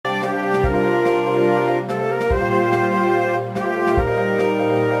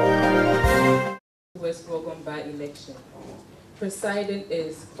election. Presiding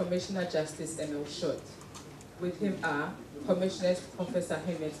is Commissioner Justice Emil Short. With him are Commissioners Professor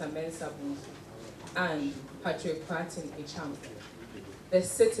Henrietta Mensah and Patrick Martin Echam. The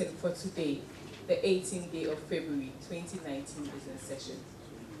sitting for today, the 18th day of February 2019, is in session.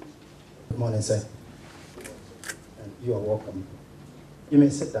 Good morning, sir. And you are welcome. You may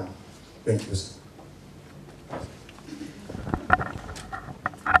sit down. Thank you, sir.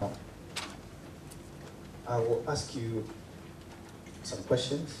 I will ask you some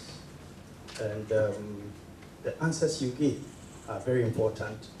questions, and the answers you give are very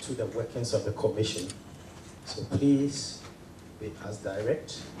important to the workings of the commission. So please be as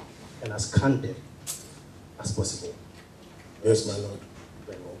direct and as candid as possible. Yes, my lord.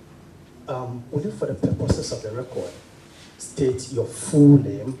 Very well. Will you, for the purposes of the record, state your full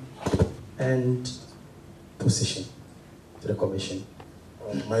name and position to the commission?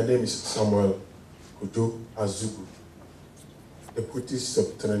 My name is Samuel Kojo Azugu, Deputy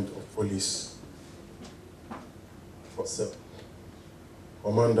Sublieutenant of Police,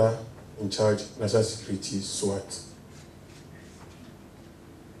 Commander in charge, National Security, SWAT.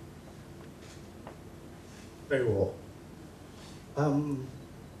 Very well.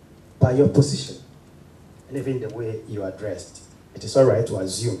 By your position, and even the way you are dressed, it is all right to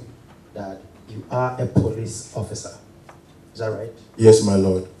assume that you are a police officer. Is that right? Yes, my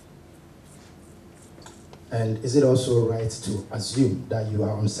lord. And is it also right to assume that you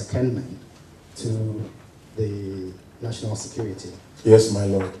are on secondment to the national security? Yes, my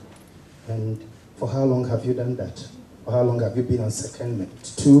lord. And for how long have you done that? For how long have you been on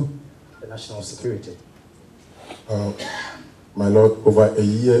secondment to the national security? My lord, over a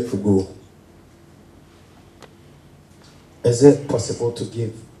year ago. Is it possible to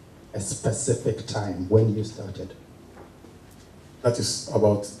give a specific time when you started? That is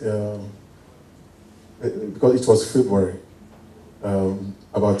about, because it was February,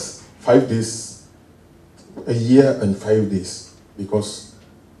 about 5 days, a year and 5 days, because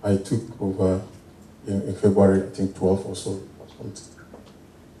I took over in February, I think 12 or so, or something.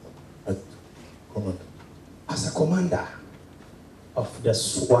 I command. As a commander of the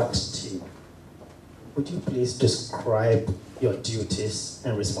SWAT team, would you please describe your duties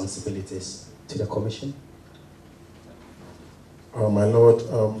and responsibilities to the commission? My lord,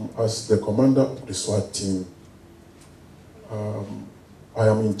 as the commander of the SWAT team, I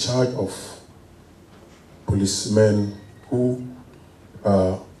am in charge of policemen who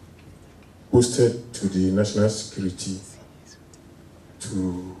are posted to the national security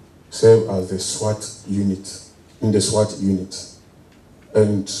to serve as the SWAT unit, in the SWAT unit.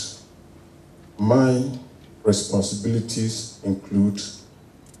 And my responsibilities include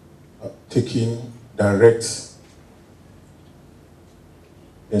taking direct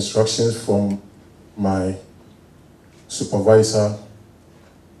instructions from my supervisor,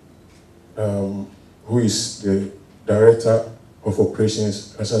 who is the Director of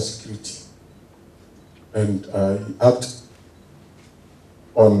Operations, National Security. And I act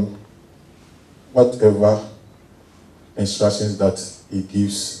on whatever instructions that he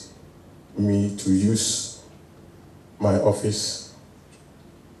gives me to use my office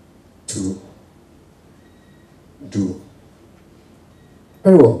to do.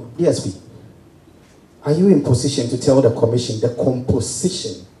 Very well. DSP, are you in position to tell the commission the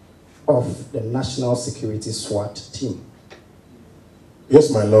composition of the National Security SWAT team? Yes,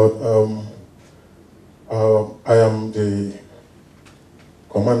 my lord. I am the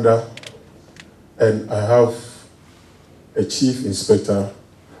commander, and I have a chief inspector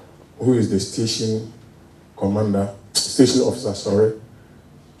who is the station officer, sorry,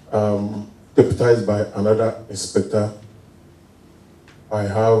 deputized by another inspector. I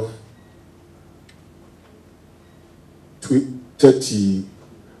have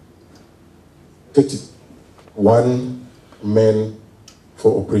 31 men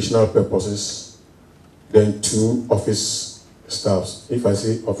for operational purposes, then 2 office staffs. If I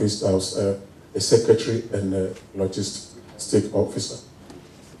say office staffs, a secretary and a logistic officer.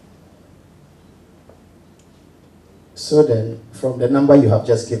 So then, from the number you have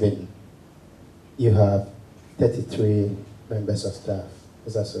just given, you have 33 members of staff.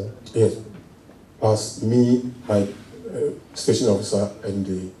 Is that so? Yes. Plus me, my station officer,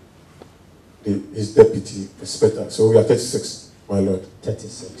 and his deputy inspector. So we are 36, my lord.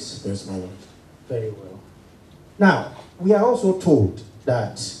 36. Yes, my lord. Very well. Now, we are also told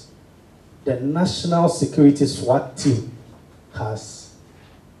that the National Security SWAT team has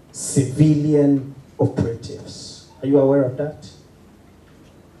civilian operatives. Are you aware of that?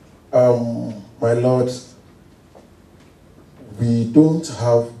 My lord, we don't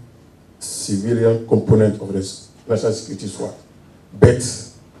have civilian component of this national security SWAT. But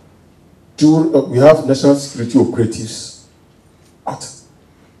we have national security operatives at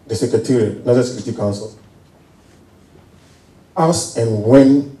the Secretariat, National Security Council. As and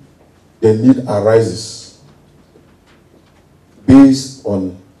when the need arises, based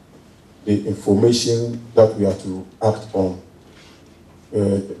on the information that we have to act on,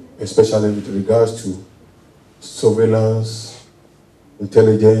 especially with regards to surveillance,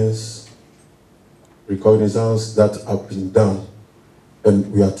 intelligence, reconnaissance that have been done,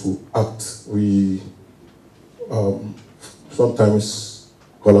 and we have to act. We sometimes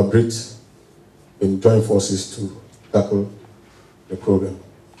collaborate and join forces to tackle the problem.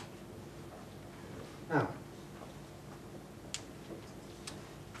 Now,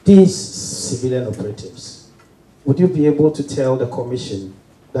 these civilian operatives, would you be able to tell the commission,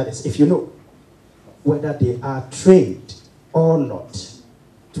 that is, if you know, whether they are trained or not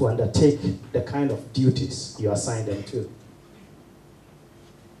to undertake the kind of duties you assign them to?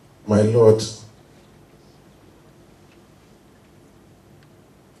 My Lord,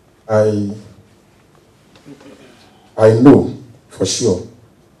 I know for sure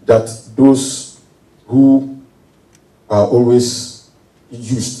that those who are always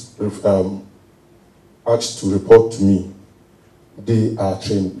asked to report to me, they are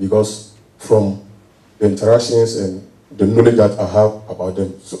trained, because from the interactions and the knowledge that I have about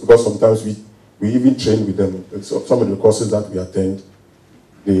them, because sometimes we even train with them. So some of the courses that we attend,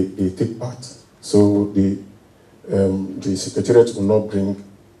 they take part. So the Secretariat will not bring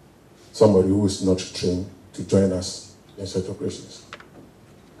somebody who is not trained to join us in such operations.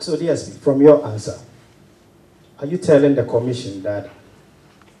 So DSP, from your answer, are you telling the commission that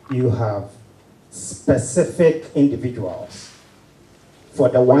you have specific individuals for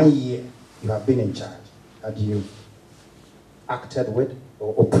the 1 year you have been in charge that you acted with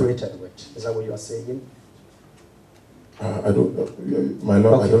or operated with? Is that what you are saying? I don't know. My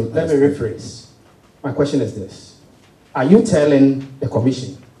Lord, Okay, I don't. Let me rephrase. My question is this. Are you telling the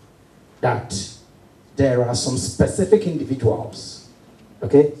commission that there are some specific individuals,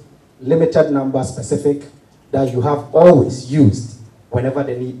 okay, limited number specific, that you have always used whenever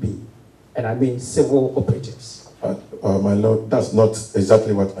the need be? And I mean civil operatives. My Lord, that's not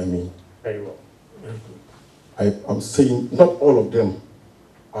exactly what I mean. Very well. I'm saying not all of them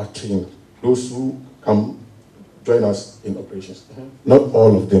are trained. Those who come join us in operations, not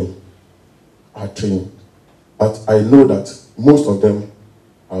all of them are trained. But I know that most of them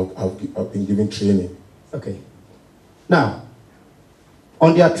have been given training. Okay. Now,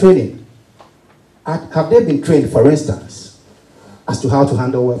 on their training, have they been trained, for instance, as to how to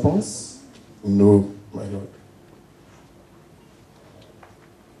handle weapons? No, my Lord.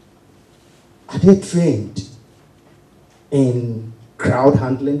 Are they trained in crowd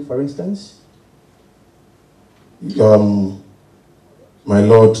handling, for instance? My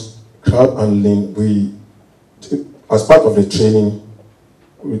Lord, crowd handling, as part of the training,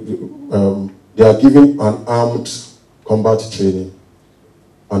 they are given an armed combat training.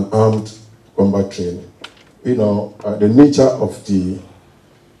 You know, the nature of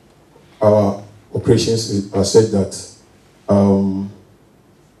our operations are such that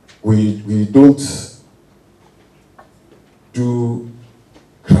we don't do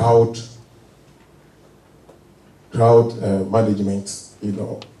crowd management, you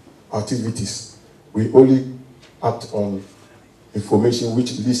know, activities. We only act on information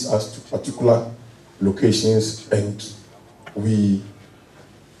which leads us to particular locations, and we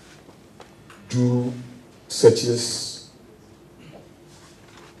do searches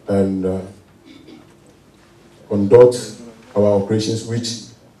and conduct our operations, which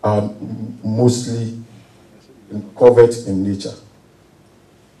are mostly covert in nature.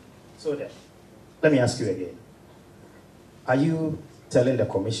 So then, let me ask you again. Are you telling the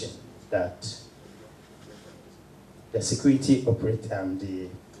commission that the the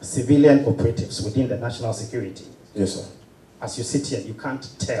civilian operatives within the national security, Yes, sir. as you sit here, you can't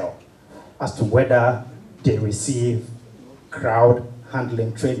tell as to whether they receive crowd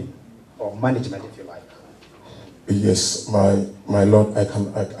handling training or management, if you like? Yes, my Lord, I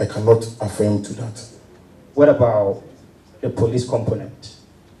cannot affirm to that. What about the police component?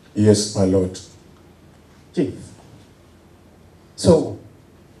 Yes, my Lord. Chief, so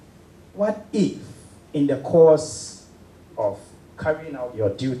what if in the course of carrying out your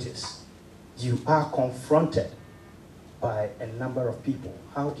duties, you are confronted by a number of people?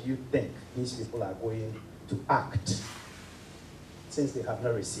 How do you think these people are going to act since they have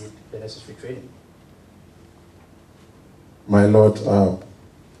not received the necessary training? My Lord,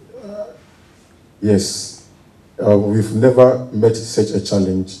 yes, we've never met such a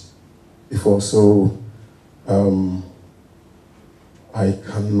challenge before, so I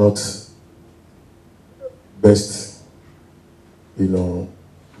cannot best,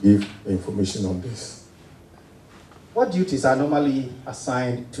 give information on this. What duties are normally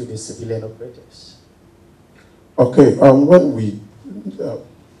assigned to the civilian operatives? Okay, when we,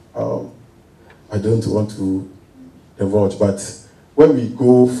 I don't want to divulge, but when we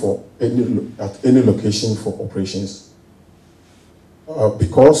go for at any location for operations,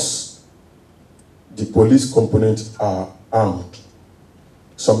 because the police components are armed,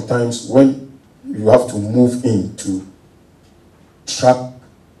 sometimes when you have to move in to track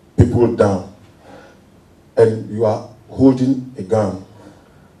people down and you are holding a gun,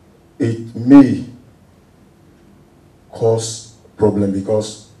 it may cause problem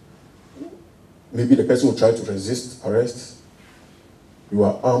because maybe the person will try to resist arrest. You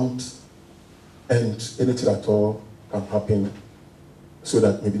are armed and anything at all can happen, so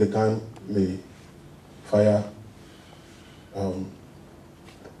that maybe the gun may fire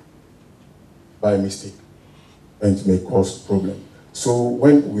by mistake and it may cause problem. So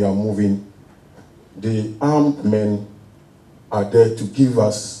when we are moving, the armed men are there to give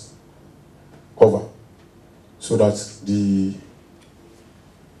us cover so that the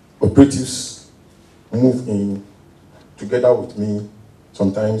operatives move in together with me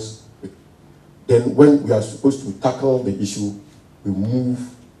sometimes. Then when we are supposed to tackle the issue, we move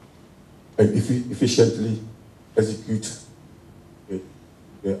and efficiently execute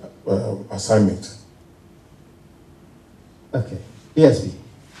the assignment. Okay, DSP,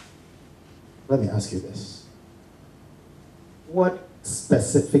 let me ask you this. What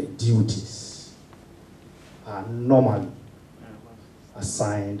specific duties are normally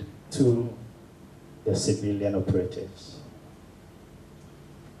assigned to the civilian operatives?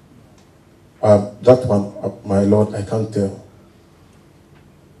 That one, my Lord, I can't tell.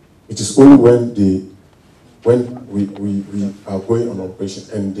 It is only when we are going on operation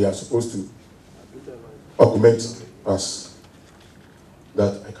and they are supposed to augment us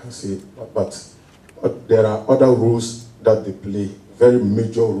that I can say. But there are other roles that they play, very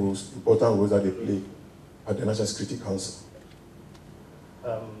major roles, important roles that they play at the National Security Council.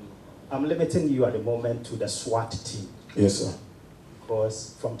 I'm limiting you at the moment to the SWAT team. Yes, sir.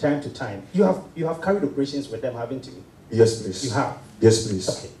 Because from time to time, you have carried operations with them, haven't you? Yes, please. You have? Yes, please.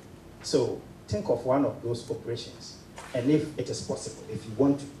 Okay. So think of one of those operations, and if it is possible, if you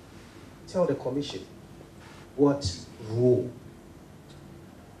want to, tell the commission what role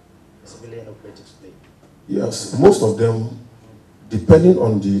the civilian operatives play. Yes, most of them, depending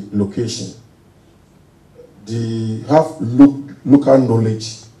on the location, they have local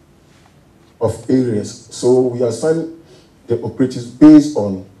knowledge of areas. So we assign the operatives based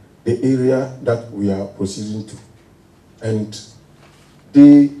on the area that we are proceeding to. And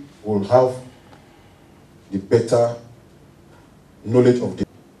they will have the better knowledge of the...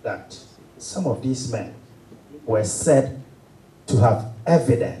 That some of these men were said to have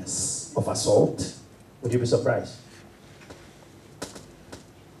evidence of assault. Would you be surprised?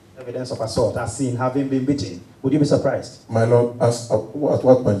 Evidence of assault, as seen having been beaten. Would you be surprised? My Lord, at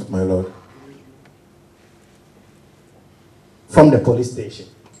what point, my Lord? From the police station.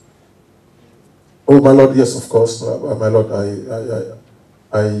 Oh, my Lord, yes, of course. My Lord,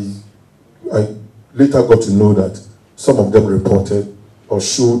 I later got to know that some of them reported or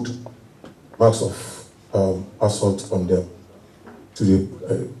showed marks of assault on them to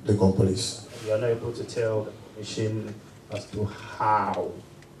the police. You are not able to tell the commission as to how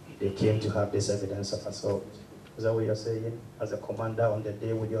they came to have this evidence of assault. Is that what you're saying? As a commander on the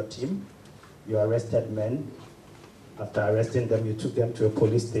day with your team, you arrested men. After arresting them, you took them to a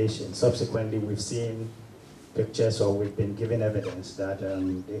police station. Subsequently, we've seen pictures or we've been given evidence that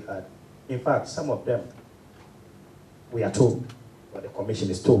they had. In fact, some of them, we are told, or the commission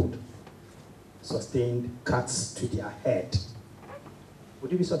is told, sustained cuts to their head.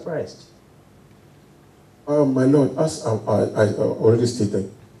 Would you be surprised? My Lord, as I already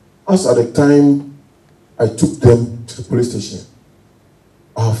stated, as at the time I took them to the police station,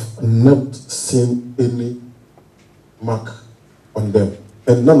 I've not seen any mark on them,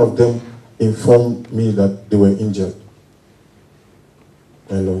 and none of them informed me that they were injured.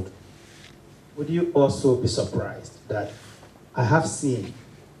 My Lord. Would you also be surprised that I have seen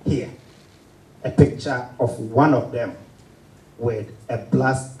here a picture of one of them with a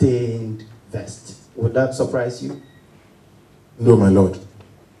blood-stained vest? Would that surprise you? No, my Lord.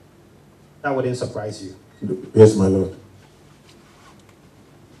 That wouldn't surprise you? Yes, my Lord.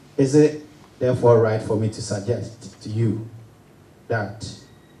 Is it therefore right for me to suggest to you that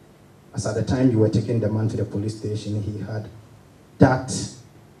as at the time you were taking the man to the police station, he had that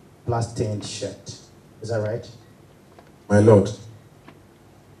blood-stained shirt Is that right? My Lord,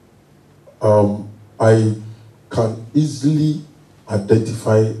 I can easily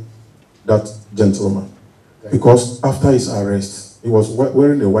identify that gentleman because after his arrest, he was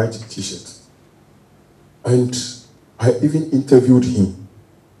wearing a white t-shirt. And I even interviewed him.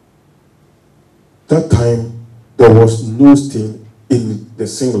 That time, there was no stain in the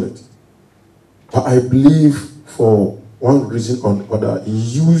singlet. But I believe for one reason or other, he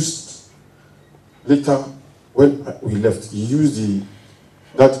used, later when we left, he used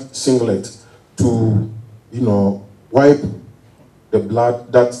that singlet to, wipe the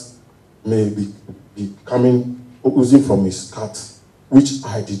blood that may be coming, oozing from his skirt, which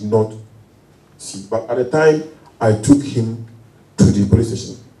I did not see. But at the time I took him to the police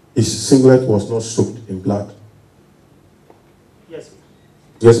station, his singlet was not soaked in blood. Yes.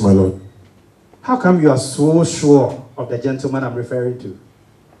 Yes, my Lord. How come you are so sure of the gentleman I'm referring to?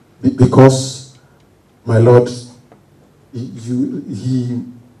 Because, my Lord, he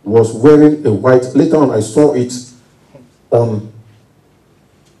was wearing a white. Later on, I saw it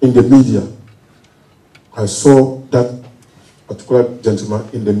in the media. I saw that particular gentleman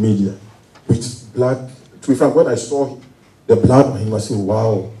in the media with blood. To be frank, when I saw the blood on him, I said,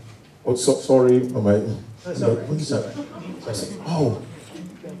 "Wow." Oh, sorry, am I? That's all right. It's all right. I said, "Oh."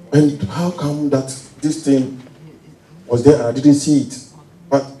 And how come that this thing was there and I didn't see it?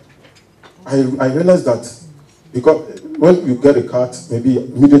 But I realized that because when you get a cut, maybe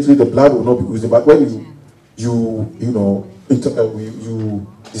immediately the blood will not be oozing. But when you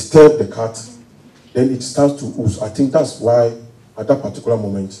disturb the cut, then it starts to ooze. I think that's why at that particular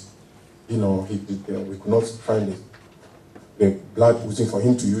moment, we could not find the blood oozing for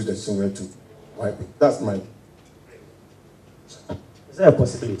him to use the singlet to wipe it. That's my. Is there a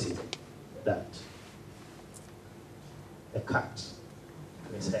possibility that the cut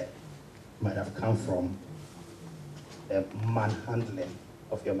in his head might have come from the manhandling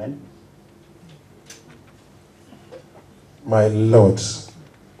of your men? My Lord,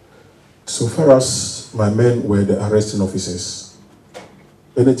 so far as my men were the arresting officers,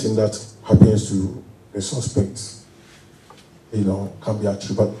 anything that happens to the suspects, can be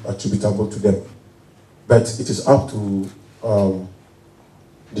attributable to them. But it is up to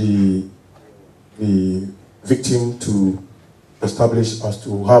the victim to establish as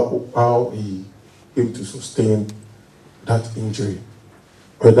to how he came to sustain that injury,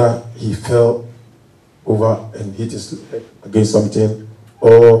 whether he fell over and hit his head against something,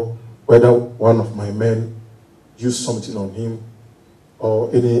 or whether one of my men used something on him, or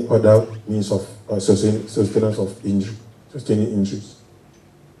any other means of sustenance of injury, sustaining injuries.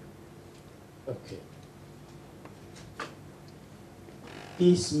 Okay.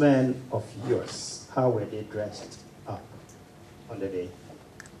 These men of yours, how were they dressed up on the day?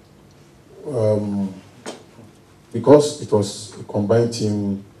 Because it was a combined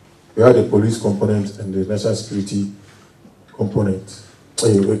team, we had a police component and the national security component,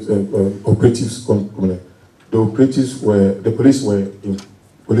 operatives component. The police were in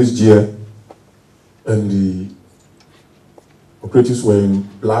police gear, and the operatives were in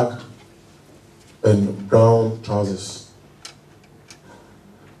black and brown trousers.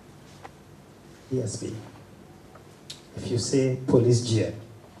 DSP, if you say police gear,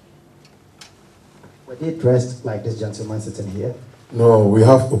 were they dressed like this gentleman sitting here? No, we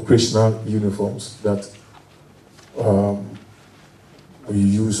have operational uniforms that we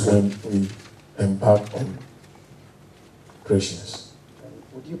use when we embark on operations.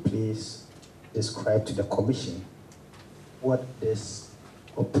 Would you please describe to the commission what this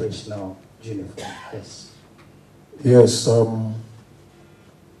operational uniform is? Yes,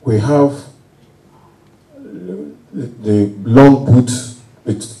 we have the long boot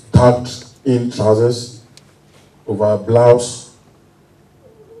with tucked in trousers over a blouse.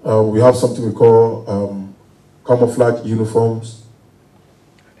 We have something we call camouflage uniforms.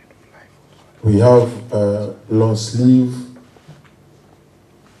 We have long sleeve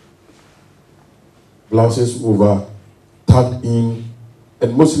blouses over tucked in,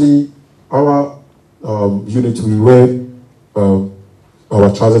 and mostly our unit, we wear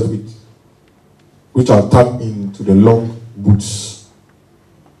our trousers which are tucked into the long boots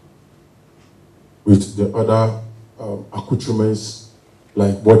with the other accoutrements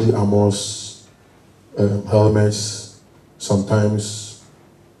like body armors, helmets. Sometimes,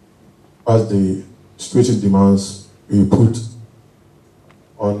 as the situation demands, we put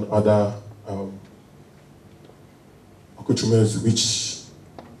on other accoutrements which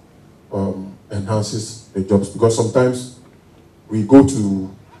enhances the jobs, because sometimes we go to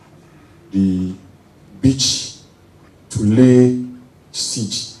the beach to lay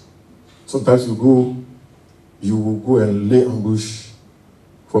siege. Sometimes we go you will go and lay ambush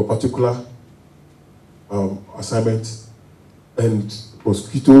for a particular assignment, and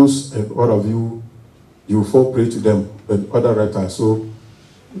mosquitoes and all of you, you fall prey to them and other reptiles. So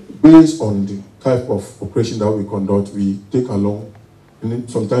based on the type of operation that we conduct, we take along, and then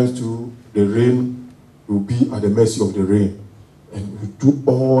sometimes too, the rain will be at the mercy of the rain. And we do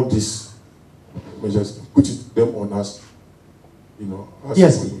all these measures, put them on us, you know.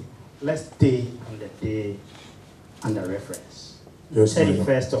 Yes, let's stay on the day under reference. Yes,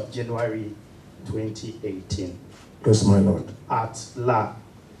 31st of January 2018. Yes, my Lord. At La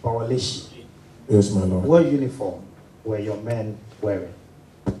Bawaleshi. Yes, my Lord. What uniform were your men wearing?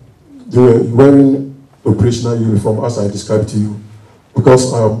 They were wearing operational uniform, as I described to you,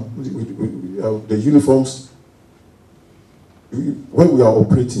 because the uniforms, when we are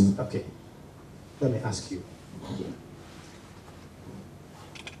operating. Okay, let me ask you.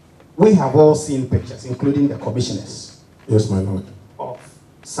 We have all seen pictures, including the commissioners. Yes, my Lord. Of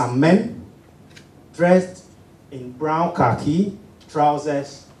some men dressed in brown khaki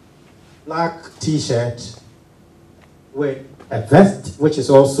trousers, black t-shirt with a vest which is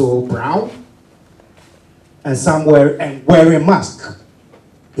also brown, and some wearing mask,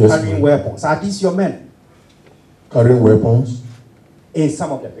 yes, carrying weapons. Are these your men? Carrying weapons? In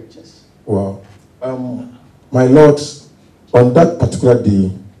some of the pictures. Wow. My Lord, on that particular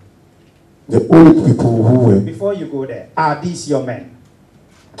day, the only people who were... Before you go there, are these your men?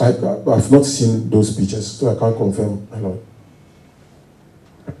 I've not seen those pictures, so I can't confirm, my Lord.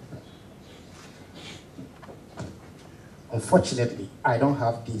 Unfortunately, I don't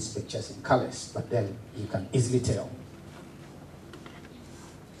have these pictures in colors, but then you can easily tell.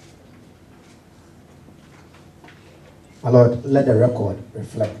 My Lord, let the record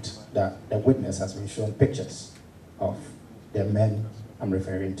reflect that the witness has been shown pictures of the men I'm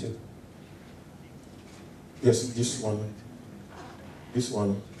referring to. Yes, this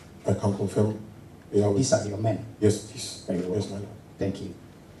one, I can confirm. Yeah, these are your men? Yes, please. Very well. Yes, my Lord. Thank you.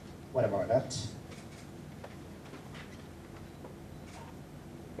 What about that?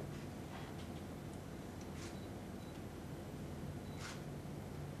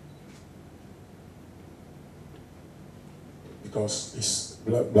 Because it's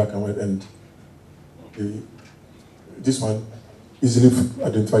black and white, and this one easily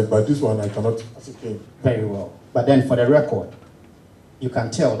identified, but this one I cannot ascertain. Very well. But then for the record, you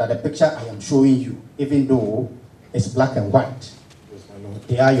can tell that the picture I am showing you, even though it's black and white, yes, my Lord.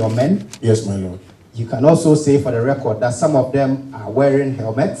 They are your men? Yes, my Lord. You can also say for the record that some of them are wearing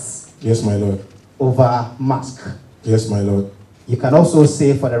helmets. Yes, my Lord. Over mask. Yes, my Lord. You can also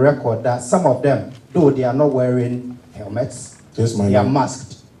say for the record that some of them, though they are not wearing helmets, yes, my they Lord. are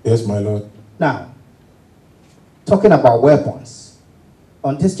masked. Yes, my Lord. Now, talking about weapons,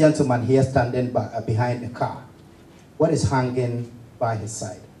 on this gentleman here standing behind the car, what is hanging by his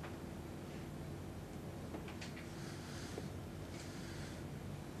side?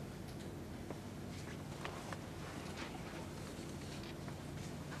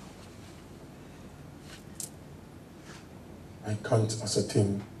 I can't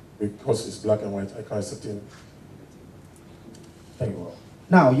ascertain because it's black and white. I can't ascertain. Very well.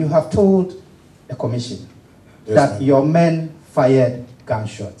 Now, you have told the commission yes, that your men fired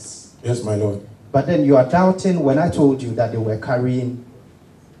gunshots. Yes, my Lord. But then you are doubting when I told you that they were carrying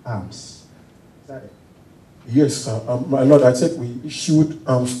arms. Is that it? Yes, sir. My Lord, I said we issued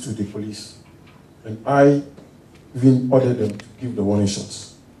arms to the police, and I even ordered them to give the warning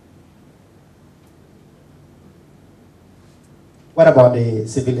shots. What about the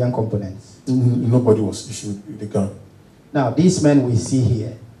civilian components? Nobody was issued with the gun. Now, these men we see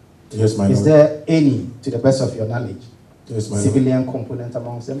here, yes, my Lord. Is there any, to the best of your knowledge, yes, my civilian Lord. component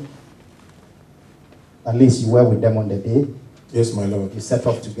amongst them? At least you were with them on the day. Yes, my Lord. You set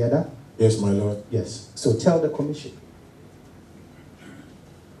off together. Yes, my Lord. Yes. So tell the commission.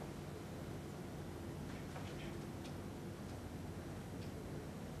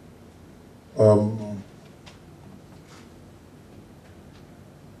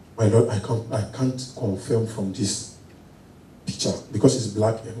 My Lord, I can't confirm from this picture because it's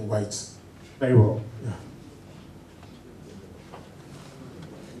black and white. Very well. Yeah.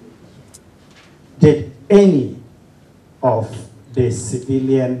 Did any of the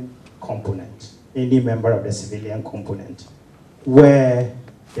civilian component, any member of the civilian component, wear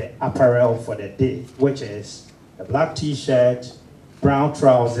the apparel for the day, which is the black t-shirt, brown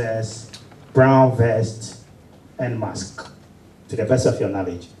trousers, brown vest, and mask, to the best of your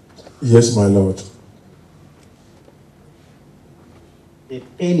knowledge? Yes, my Lord. Did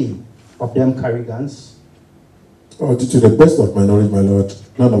any of them carry guns? Oh, to the best of my knowledge, my Lord,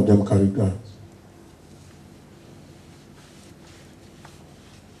 none of them carry guns.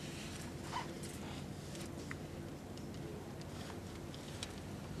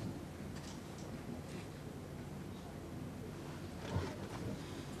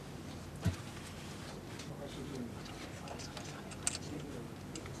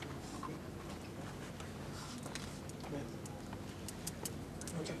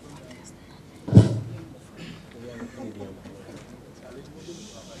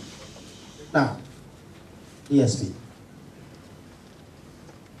 Now, DSP,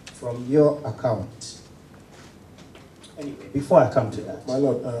 from your account, anyway, before I come to that. My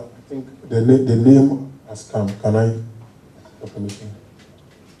Lord, I think the name has come. Can I have permission?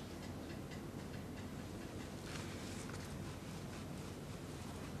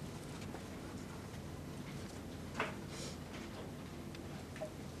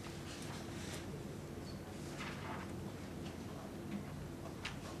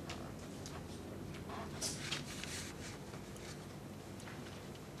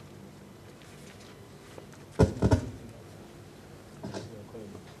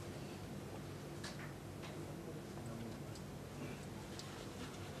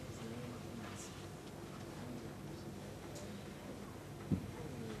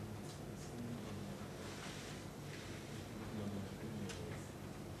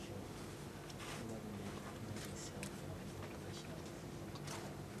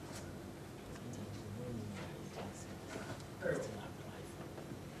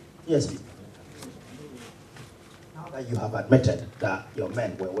 Yes. Now that you have admitted that your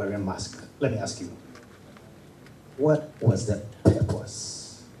men were wearing masks, let me ask you, what was the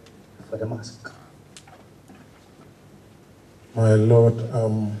purpose for the mask? My Lord,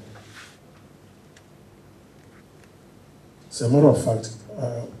 as a matter of fact,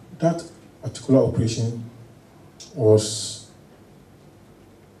 that particular operation was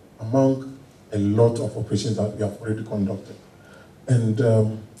among a lot of operations that we have already conducted. And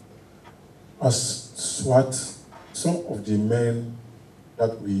as SWAT, some of the men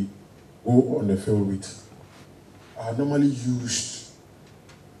that we go on the field with are normally used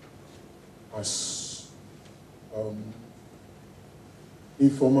as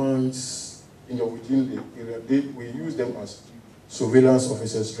informants within the area. We use them as surveillance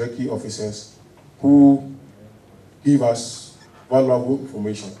officers, recce officers, who give us valuable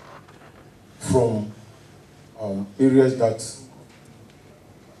information from areas that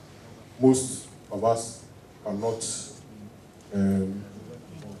most of us cannot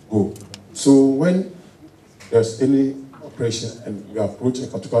go. So when there's any operation and we approach a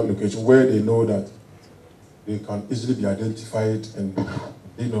particular location where they know that they can easily be identified and,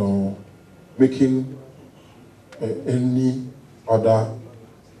 making any other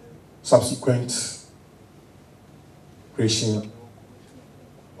subsequent operation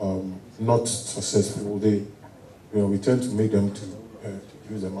not successful, we tend to make them to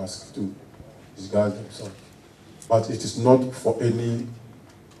use a mask to disguise themselves. But it is not for any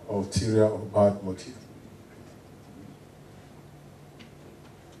ulterior or bad motive.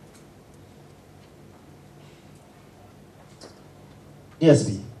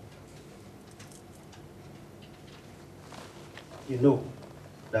 DSP, you know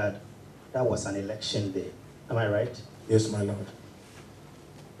that was an election day, am I right? Yes, my Lord.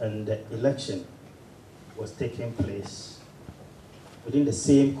 And the election was taking place within the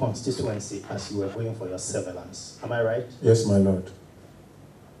same constituency as you were going for your surveillance, am I right? Yes, my Lord.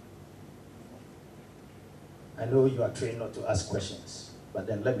 I know you are trained not to ask questions, but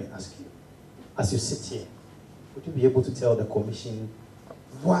then let me ask you, as you sit here, would you be able to tell the commission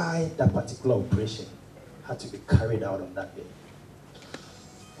why that particular operation had to be carried out on that day?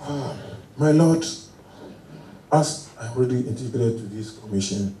 My Lord, as I already indicated to this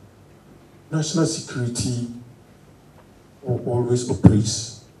commission, national security always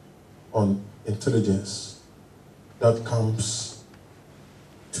operates on intelligence that comes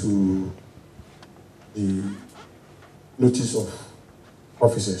to the notice of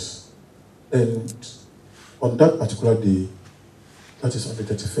officers. And on that particular day, that is on the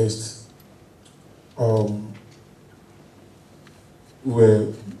 31st,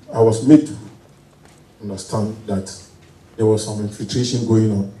 I was made to understand that there was some infiltration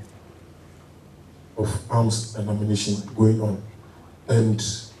going on of arms and ammunition going on. And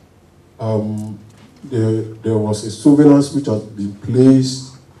there was a surveillance which had been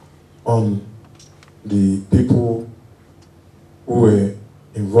placed on the people who were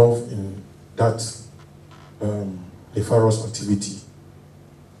involved in that nefarious activity.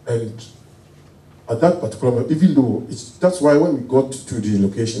 And at that particular moment, even though that's why when we got to the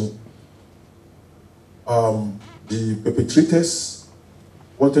location, the perpetrators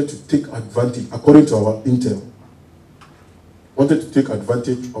wanted to take advantage, according to our intel, wanted to take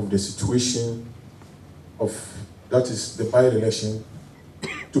advantage of the situation of, that is the by-election,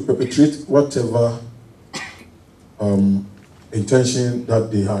 to perpetrate whatever intention that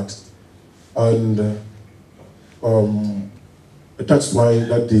they had. And that's why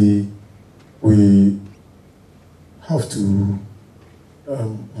that day we have to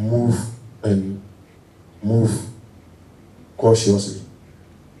move cautiously.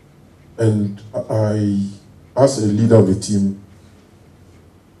 And I, as a leader of the team,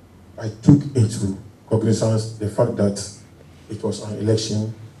 I took into cognizance the fact that it was an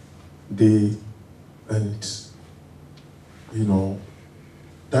election day, and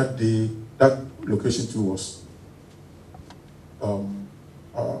that day, that location too was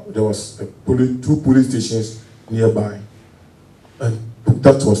there was two police stations nearby, and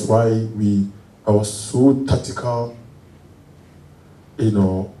that was why I was so tactical,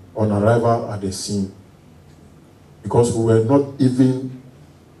 on arrival at the scene, because we had not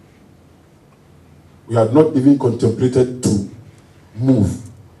even contemplated to move.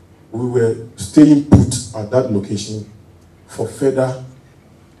 We were staying put at that location for further,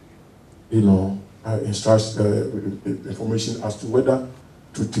 information as to whether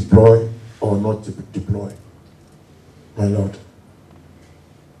to deploy or not to deploy. My Lord.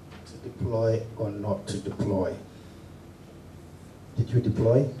 To deploy or not to deploy. Did you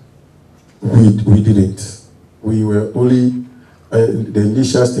deploy? We didn't. We were only in the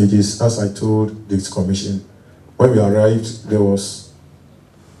initial stages, as I told this commission. When we arrived, there was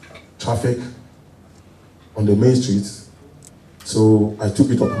traffic on the main street, so I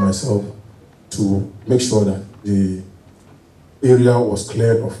took it upon myself to make sure that the area was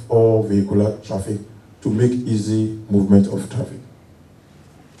cleared of all vehicular traffic to make easy movement of traffic.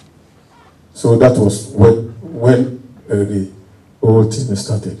 So that was when the whole thing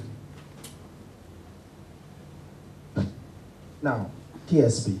started. Now,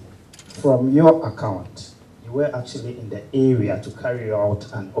 DSP, from your account, you were actually in the area to carry out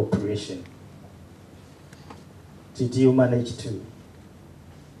an operation. Did you manage to?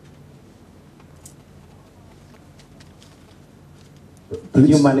 Did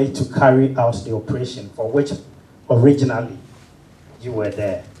you manage to carry out the operation for which originally you were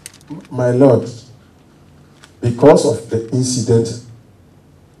there? My Lord, because of the incident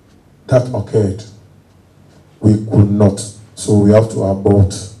that occurred, we could not, so we have to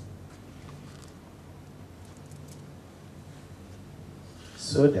abort.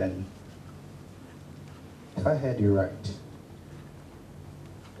 So then, if I heard you right,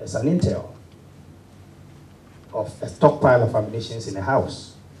 there's an intel of a stockpile of ammunition in a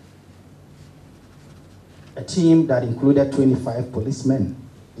house. A team that included 25 policemen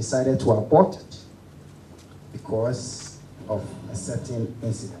decided to abort it because of a certain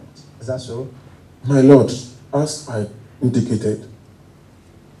incident. Is that so? My Lord, as I indicated,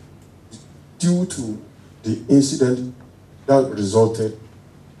 due to the incident that resulted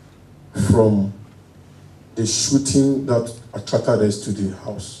from the shooting that attracted us to the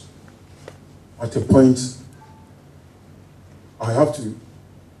house, at a point, I have to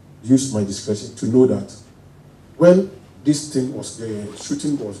use my discretion to know that when this thing was, the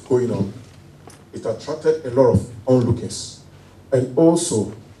shooting was going on, it attracted a lot of onlookers. And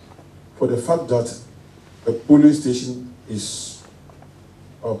also, for the fact that a police station is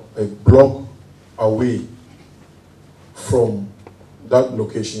a block away from that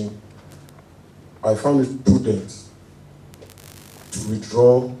location, I found it prudent to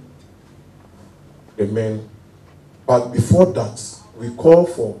withdraw the men. But before that, we call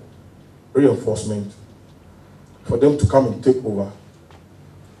for reinforcement for them to come and take over.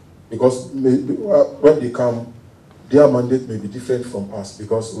 Because when they come, their mandate may be different from us,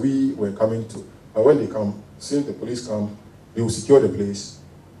 because we were coming to, but when they come, since the police come, they will secure the place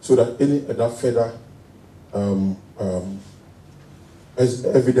so that any other further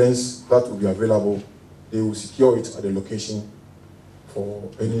evidence that will be available, they will secure it at the location for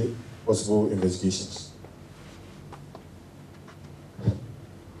any possible investigations.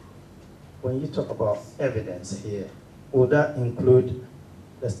 When you talk about evidence here, would that include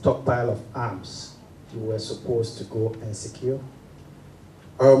the stockpile of arms you were supposed to go and secure?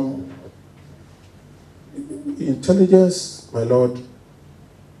 Intelligence, my Lord,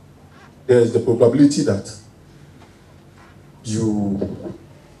 there is the probability that you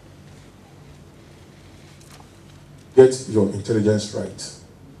get your intelligence right.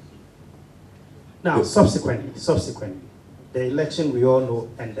 Now, Yes. subsequently, the election we all know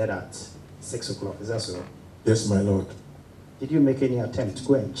ended at 6 o'clock. Is that so? Yes, my Lord. Did you make any attempt to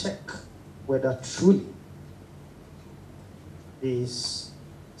go and check whether truly this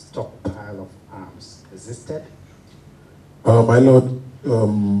stockpile of arms existed? My Lord,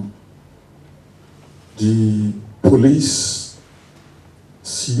 the police,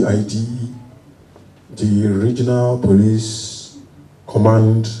 CID, the regional police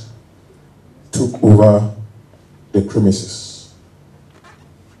command took over the premises.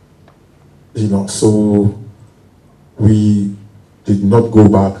 So we did not go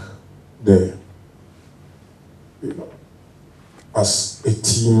back there. as a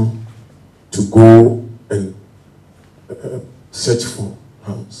team to go and search for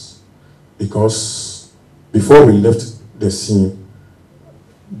hands, because before we left the scene,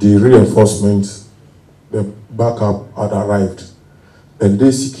 the reinforcement, the backup had arrived, and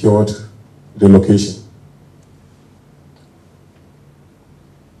they secured the location.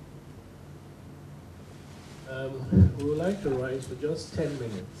 We would like to rise for just 10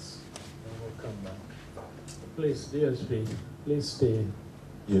 minutes, and we'll come back. Please, DSP, please stay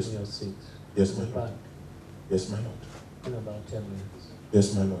Yes. in your seat. Yes, my Back lord. Yes, my lord. in about 10 minutes.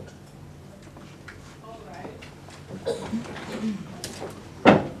 Yes, my lord. All right.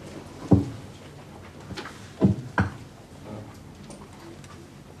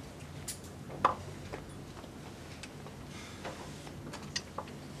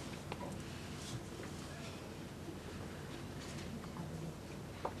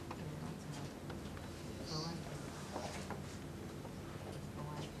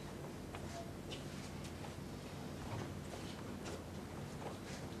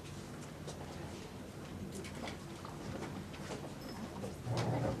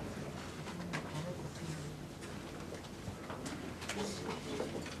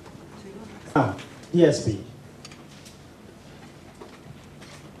 DSP,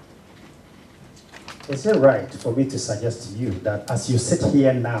 is it right for me to suggest to you that as you sit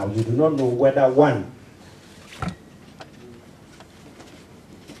here now, you do not know whether one,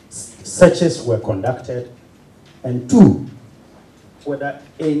 searches were conducted, and two, whether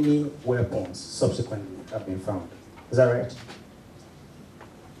any weapons subsequently have been found? Is that right?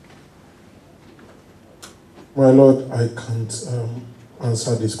 My lord, I can't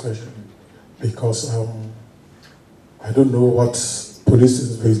answer this question because I don't know what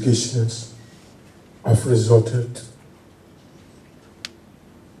police investigations have resulted.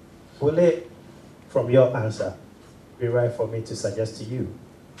 Will it, from your answer, be right for me to suggest to you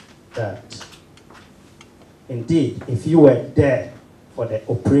that indeed, if you were there for the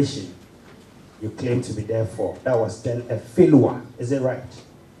operation you claim to be there for, that was then a failure? Is it right?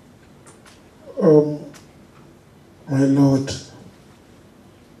 My lord,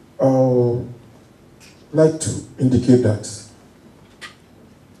 I would like to indicate that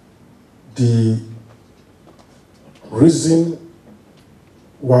the reason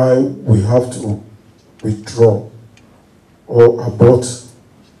why we have to withdraw or abort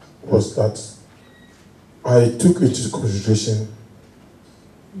was that I took into consideration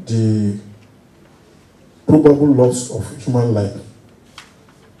the probable loss of human life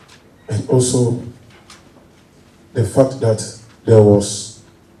and also the fact that there was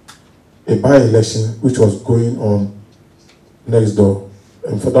a by-election which was going on next door,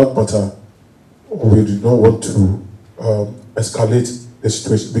 and for that matter, we did not want to escalate the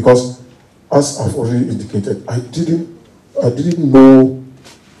situation because, as I've already indicated, I didn't know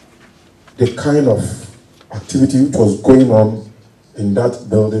the kind of activity which was going on in that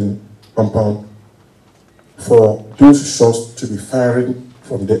building compound for those shots to be firing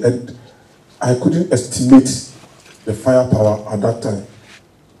from the end. I couldn't estimate the firepower at that time,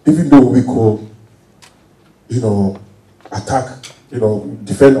 even though we could, attack,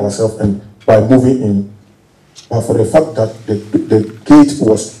 defend ourselves and by moving in. But for the fact that the gate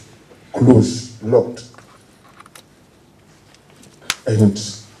was closed, locked, and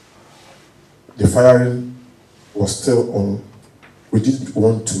the firing was still on, we didn't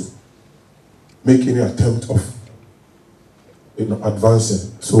want to make any attempt of,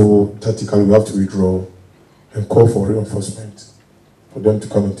 advancing. So tactically, we have to withdraw and call for reinforcement for them to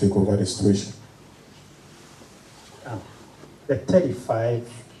come and take over the situation. The 35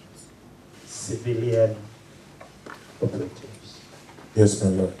 civilian operatives. Yes, my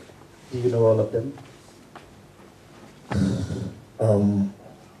lord. Do you know all of them?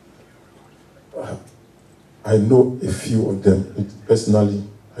 I know a few of them. Personally,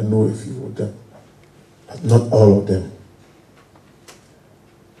 I know a few of them, but not all of them.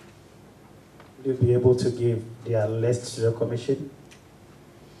 Will you be able to give their list to the commission?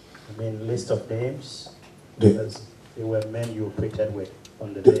 I mean, list of names? Because they were men you operated with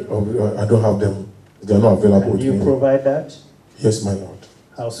on the day. I don't have them. They are not available. Can you provide that? Yes, my lord.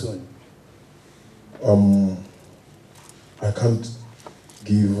 How soon? I can't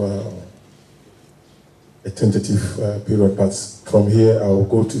give a tentative period, but from here I will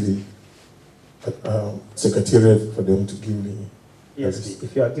go to the secretariat for them to give me. Yes,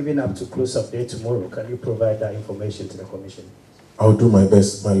 if you are giving up to close of day tomorrow, can you provide that information to the commission? I'll do my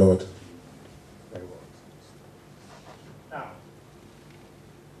best, my lord. Very well. Now,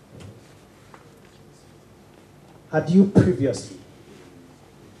 had you previously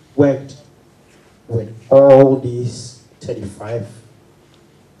worked with all these 35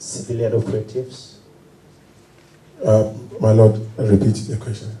 civilian operatives? My Lord, repeat the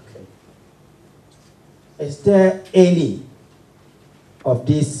question. Okay. Is there any of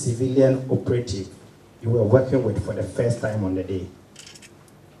these civilian operatives you were working with for the first time on the day?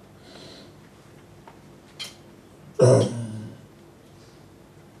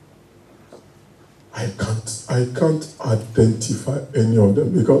 I can't identify any of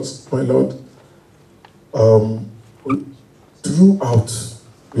them because, my Lord, throughout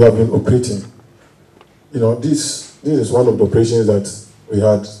we have been operating. You know, this is one of the operations that we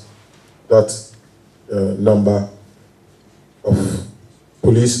had that number of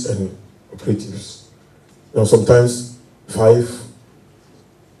police and operatives. You know, sometimes five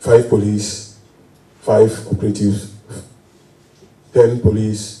police, 5 operatives, 10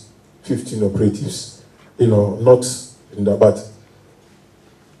 police, 15 operatives. You know, not in that, but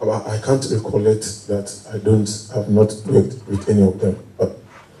I can't recollect that I have not worked with any of them, but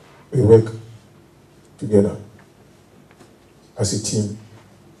we work together as a team.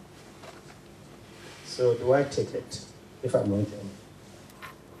 So do I take it, if I'm wrong,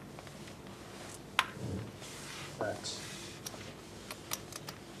 that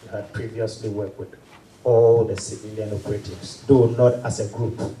you had previously worked with all the civilian operatives, though not as a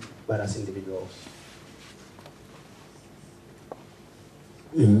group, but as individuals?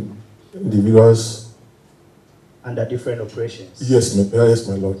 In individuals? Under different operations? Yes, my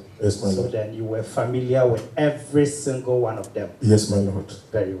Lord. Yes, my Lord. So then you were familiar with every single one of them? Yes, my Lord.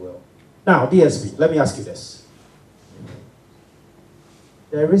 Very well. Now, DSP, let me ask you this.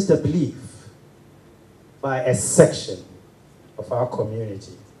 There is the belief by a section of our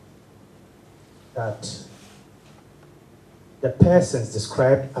community that the persons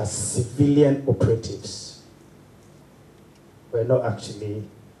described as civilian operatives were not actually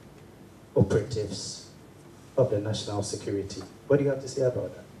operatives of the national security. What do you have to say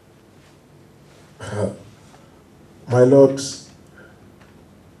about that? My Lord,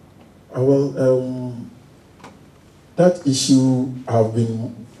 that issue I've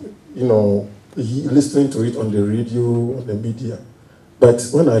been, listening to it on the radio, on the media. But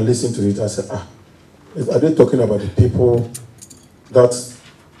when I listened to it, I said, are they talking about the people that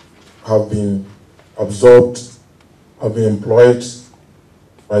have been absorbed, have been employed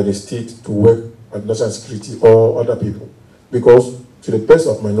by the state to work at national security, or other people? Because to the best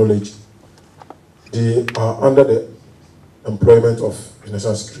of my knowledge, they are under the employment of the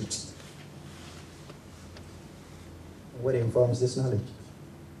national security. What informs this knowledge?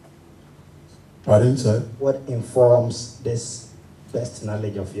 Pardon, sir? What informs this best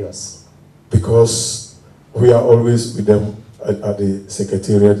knowledge of yours? Because we are always with them at the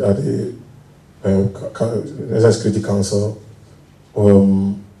Secretariat, at the National Security Council.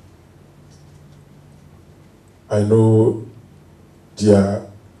 I know their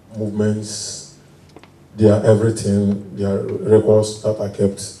movements, their everything, their records that are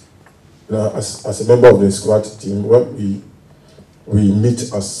kept. As a member of the squad team, when we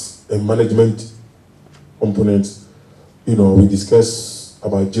meet as a management component, we discuss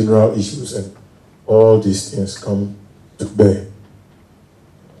about general issues and all these things come to bear.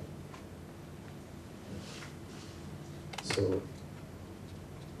 So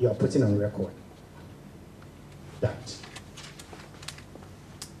you are putting on record that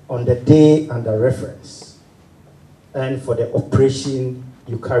on the day under reference and for the operation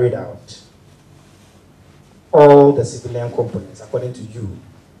you carried out, all the civilian components, according to you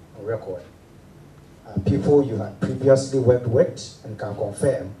on record, are people you had previously worked with and can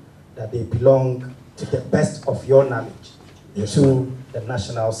confirm that they belong, to the best of your knowledge, yes, to the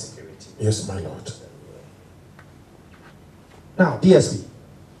national security. Yes, my Lord. Now, DSP,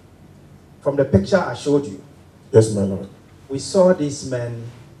 from the picture I showed you, yes, my Lord, we saw these men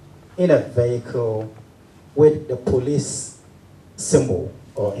in a vehicle with the police symbol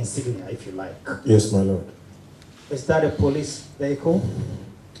or insignia, if you like. Yes, my Lord. Is that a police vehicle?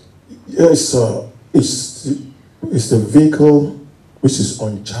 Yes, sir. It's the vehicle which is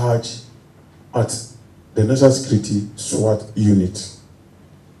on charge at the National Security SWAT unit.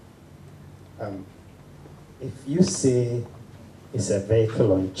 If you say it's a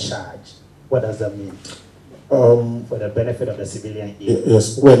vehicle on charge, what does that mean? For the benefit of the civilian ear.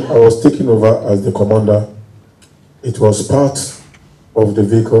 Yes, when I was taking over as the commander, it was part of the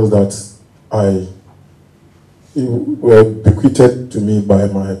vehicles that were bequeathed to me by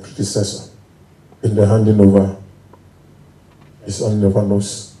my predecessor in the handing over. His son never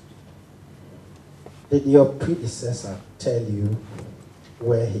knows. Did your predecessor tell you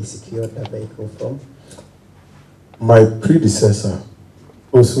where he secured the vehicle from? My predecessor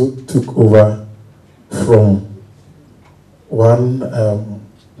also took over from One,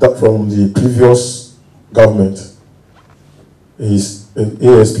 that from the previous government is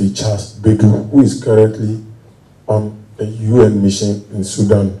ASP Charles Bedu, who is currently on a UN mission in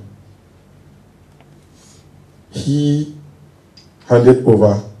Sudan. He handed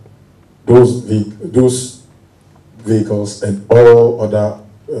over those vehicles and all other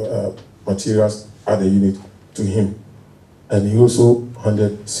materials at the unit to him, and he also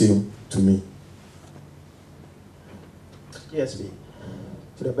handed same to me. DSP,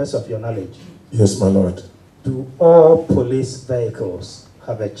 to the best of your knowledge. Yes, my lord. Do all police vehicles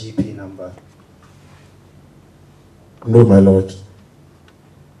have a GP number? No, my lord.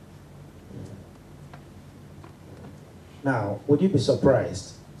 Now, would you be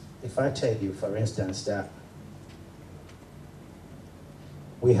surprised if I tell you, for instance, that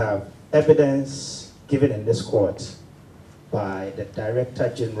we have evidence given in this court by the Director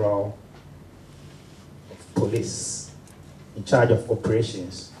General of Police in charge of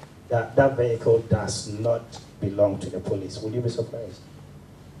operations that that vehicle does not belong to the police? Would you be surprised?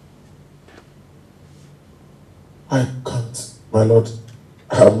 I can't, my lord.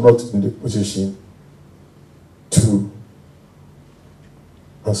 I am not in the position to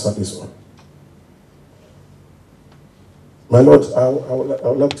answer this one. My lord, I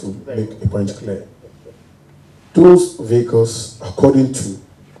would like to make a point clear. Those vehicles, according to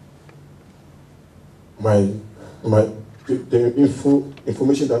the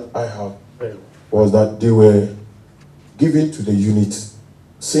information that I have, was that they were given to the unit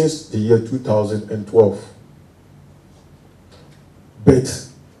since the year 2012. But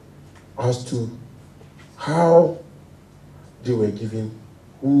as to how they were given,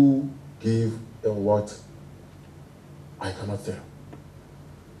 who gave and what, I cannot tell.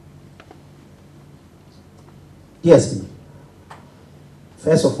 Yes,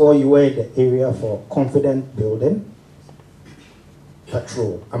 first of all, you were in the area for confident building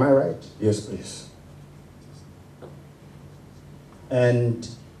patrol. Am I right? Yes, please. And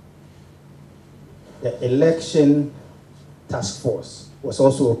the election task force was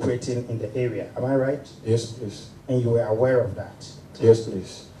also operating in the area. Am I right? Yes, please. And you were aware of that? Yes,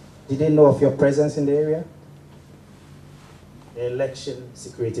 please. Did they know of your presence in the area? The election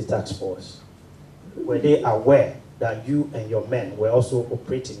security task force, were they aware that you and your men were also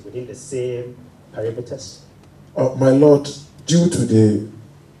operating within the same perimeters? My lord, due to the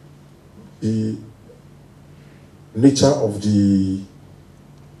nature of the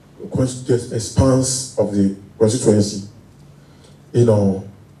expanse of the constituency, I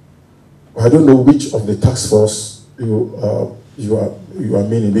don't know which of the task force you are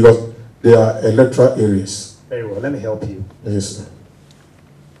meaning, because they are electoral areas. Very well, let me help you. Yes, sir.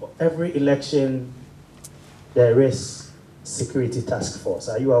 For every election, there is security task force.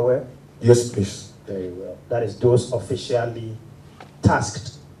 Are you aware? Yes, please. Very well. That is those officially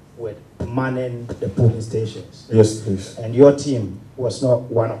tasked with manning the polling stations. Yes, please. And your team was not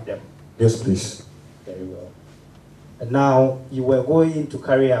one of them. Yes, please. Very well. And now you were going to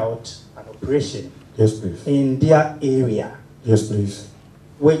carry out an operation. Yes, please. In their area. Yes, please.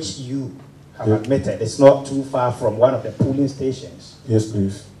 Which you have admitted it's not too far from one of the polling stations. Yes,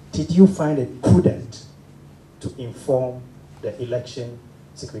 please. Did you find it prudent to inform the election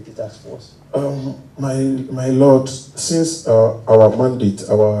security task force? My lord, since our mandate,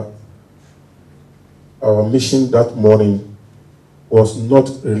 our mission that morning was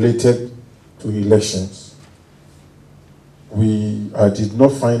not related to elections, I did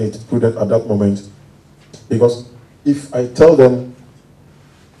not find it prudent at that moment, because if I tell them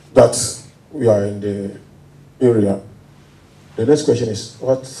that we are in the area, the next question is,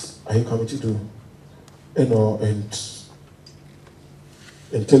 what are you coming to do? And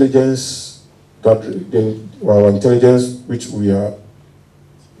intelligence gathering, our intelligence which we are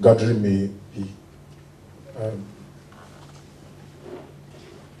gathering may be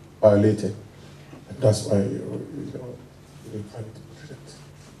violated. And that's why we didn't find it prudent.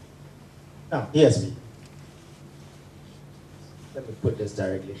 Now, here's me. Let me put this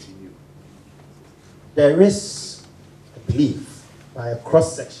directly to you. There is a belief by a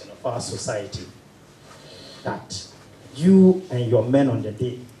cross-section of our society that you and your men on the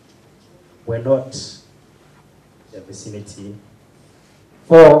day were not in the vicinity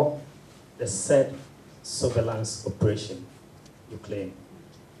for the said surveillance operation you claim.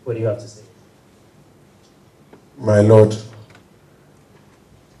 What do you have to say? My lord,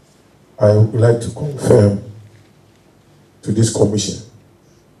 I would like to confirm to this commission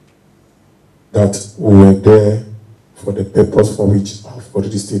that we were there for the purpose for which I've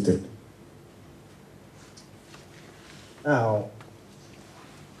already stated. Now,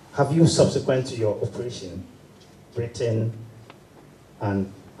 have you, subsequent to your operation, written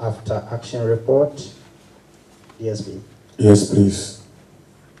and after action report. DSP, Yes, please.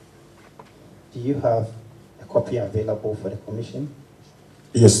 do you have a copy available for the commission?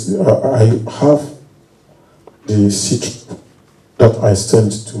 Yes, I have the sheet that I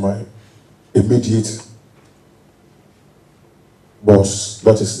sent to my immediate boss,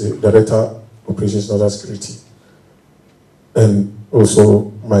 that is the Director Operations and Other Security, and also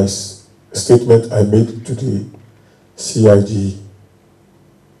my statement I made to the CID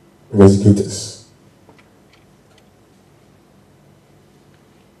investigators.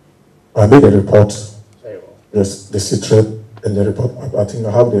 I made a report. Very well. Yes, the secret and the report. I think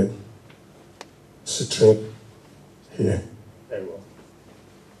I have the secret here. Very well.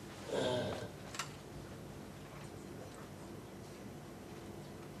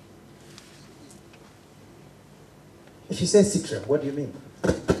 If you say secret, what do you mean?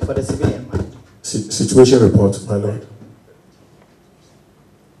 For the civilian man. Situation report, my lord.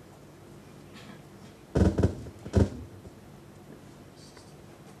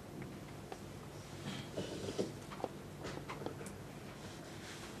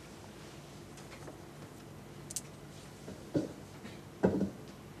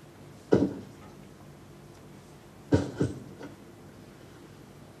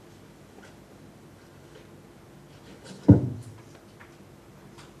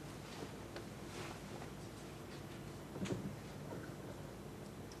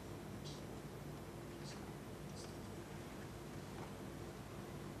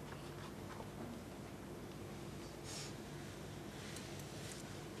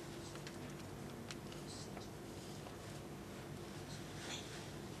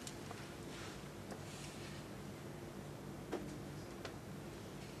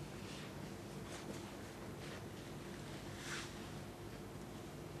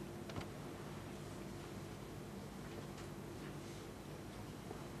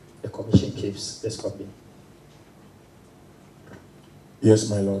 The commission keeps this copy. Yes,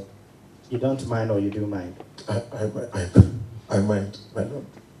 my lord. You don't mind or you do mind? I mind, my lord.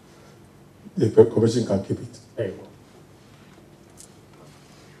 The commission can keep it. Very well.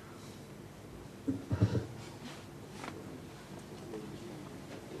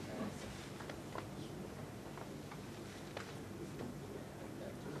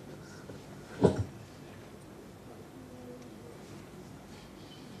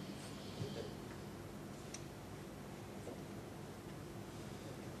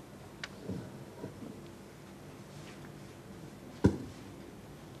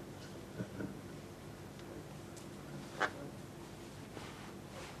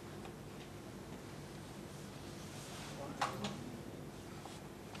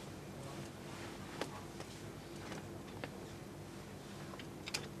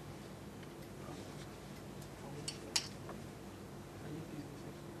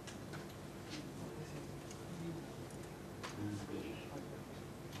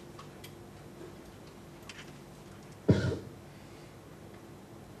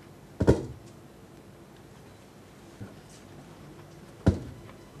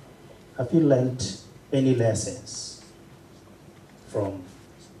 Have you learned any lessons from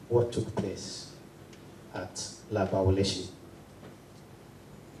what took place at Labawaleshi?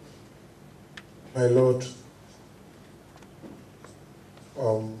 My lord,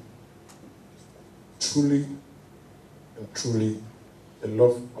 truly and truly, a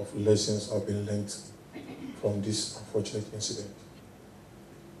lot of lessons have been learned from this unfortunate incident.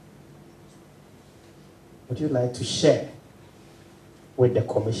 Would you like to share with the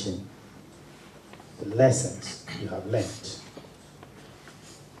commission the lessons you have learned?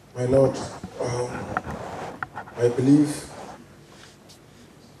 My lord, I believe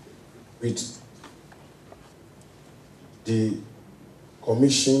with the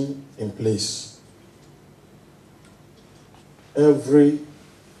commission in place, every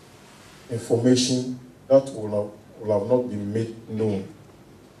information that will have not been made known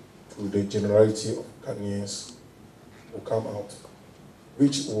to the generality of Ghanaians will come out,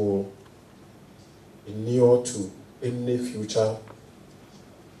 which will inure to any future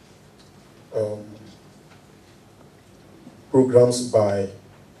programs by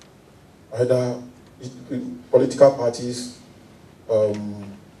either political parties,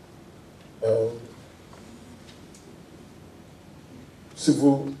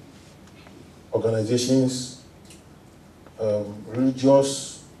 civil organizations,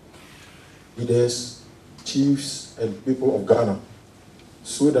 religious leaders, chiefs, and people of Ghana,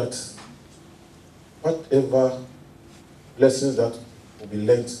 so that whatever lessons that will be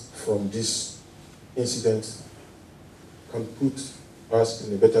learned from this incident can put us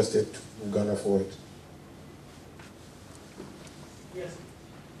in a better state to move Ghana forward. Yes.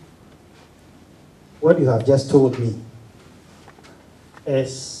 What you have just told me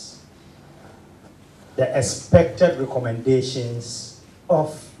is the expected recommendations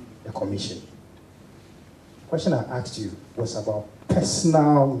of the commission. The question I asked you was about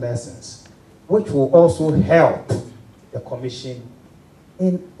personal lessons, which will also help the commission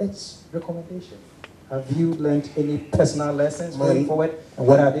in its recommendation. Have you learned any personal lessons going forward, and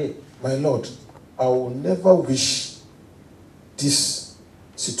what are they? My Lord, I will never wish this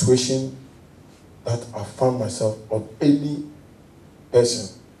situation that I found myself on any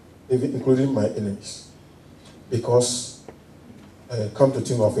person, even including my enemies. Because, come to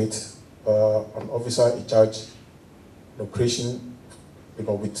think of it, an officer in charge, operation,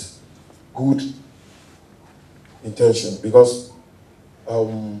 with good intention. Because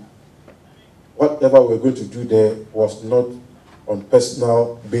whatever we're going to do there was not on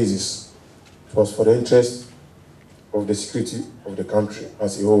personal basis. It was for the interest of the security of the country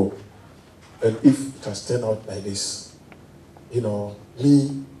as a whole. And if it has turned out like this,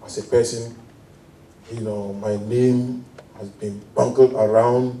 me as a person, my name has been bungled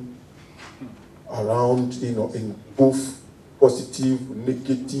around, in both positive,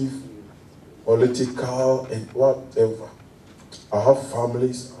 negative, political, and whatever. I have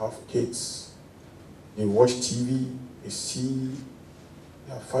families, I have kids. They watch TV, they see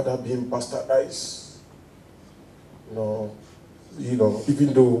their father being bastardized.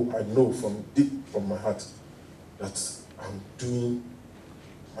 Even though I know from deep from my heart that I'm doing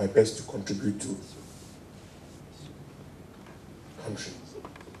my best to contribute to country.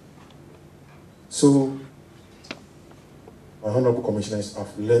 So, my honorable commissioners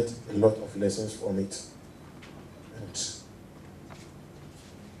have learned a lot of lessons from it. And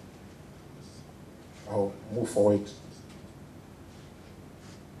I'll move forward.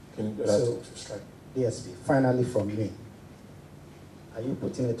 So, DSP, finally from me, are you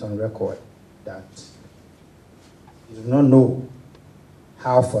putting it on record that you do not know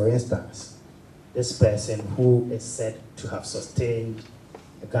how, for instance, this person who is said to have sustained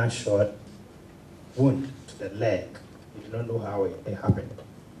a gunshot wound to the leg, you do not know how it happened?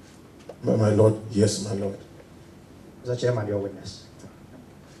 My Lord, yes, my Lord. Mr. Chairman, your witness.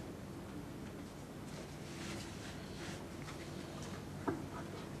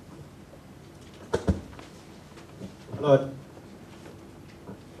 Lord,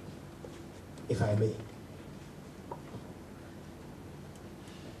 if I may.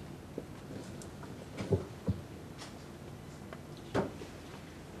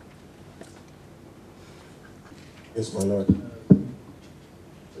 Yes, my Lord. The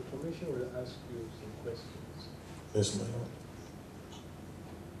commission will ask you some questions. Yes, my Lord.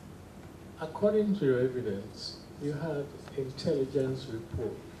 According to your evidence, you had intelligence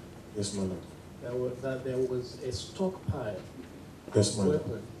report. Yes, my Lord. That there was a stockpile Yes, of my Lord.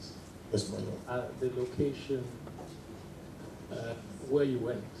 weapons Yes, my Lord. at the location where you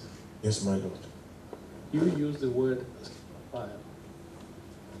went. Yes, my Lord. You used the word stockpile.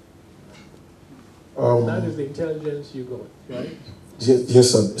 That is the intelligence you got, right?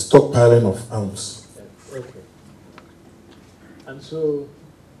 Yes, sir. Stockpiling of arms. Okay. And so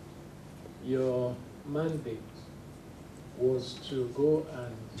your mandate was to go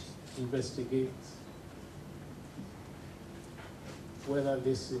and investigate whether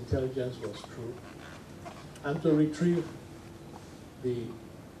this intelligence was true and to retrieve the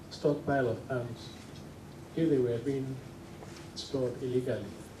stockpile of arms if they were being stored illegally.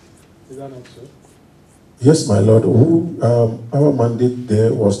 Is that not so? Yes, my Lord. Our mandate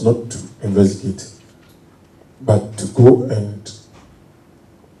there was not to investigate, but to go and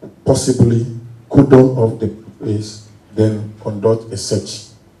possibly cordon off the place, then conduct a search.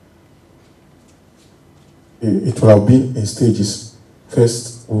 It will have been in stages.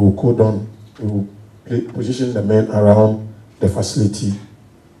 First, we will cordon, we will position the men around the facility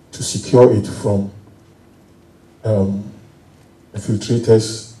to secure it from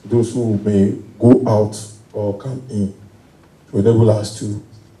infiltrators, those who may go out or come in, to enable us to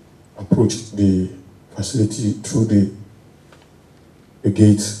approach the facility through the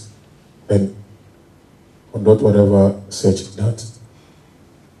gates and conduct whatever search that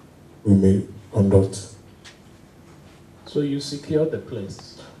we may conduct. So you secured the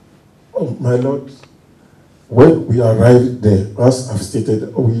place? Oh, my Lord, when we arrived there, as I've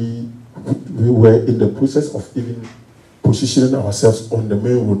stated, we were in the process of even positioning ourselves on the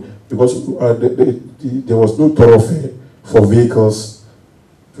main road because there was no thoroughfare for vehicles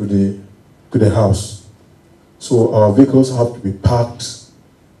to the house. So our vehicles have to be parked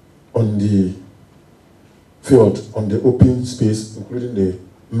on the field, on the open space, including the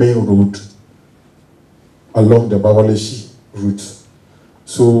main road along the Bawaleshi route.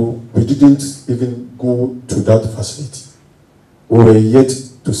 So we didn't even go to that facility. We were yet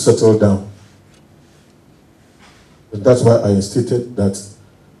to settle down. And that's why I stated that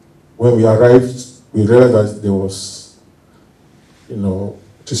when we arrived, we realized that there was,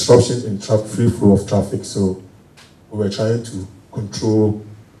 disruption in free flow of traffic. So we were trying to control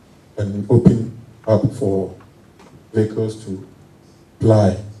and open up for vehicles to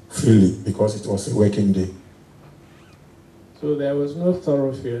ply freely because it was a working day. So there was no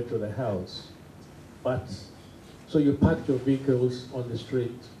thoroughfare to the house, so you parked your vehicles on the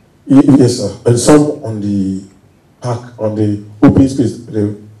street? Yes, sir. And some on the park, on the open space,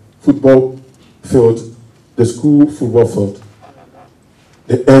 the football field, the school football field,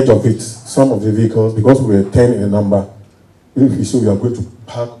 the edge of it, some of the vehicles, because we were 10 in a number, if we say we are going to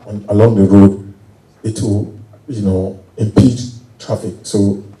park along the road, it will, impede traffic.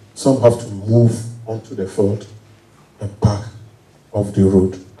 So some have to move onto the field and park off the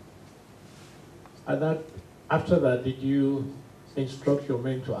road. And after that, did you instruct your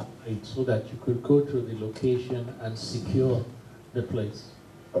men to operate so that you could go to the location and secure the place?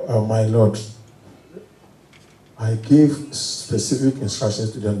 My Lord, I gave specific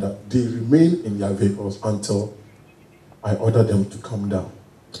instructions to them that they remain in their vehicles until I ordered them to come down.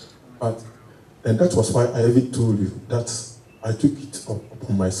 And that was why I even told you that I took it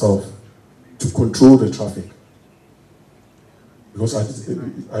upon myself to control the traffic. Because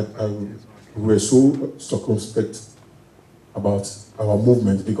we were so circumspect about our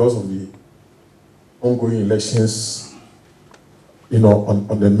movement because of the ongoing elections,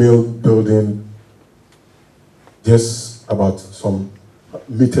 on the mill building, just about some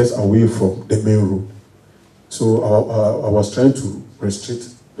meters away from the main road. So I was trying to restrict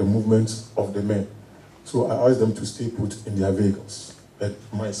the movement of the men. So I asked them to stay put in their vehicles. And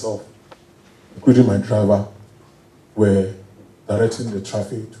myself, including my driver, were directing the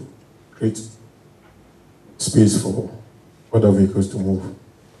traffic to create space for other vehicles to move.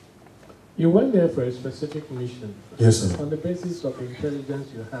 You went there for a specific mission. Yes, sir. On the basis of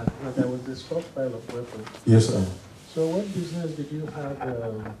intelligence you had, that there was a stockpile of weapons. Yes, sir. So what business did you have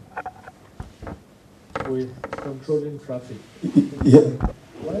with controlling traffic? Yeah.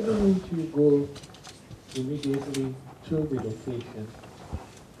 Why didn't you go immediately to the location?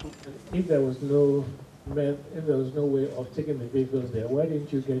 If there was no way of taking the vehicles there, why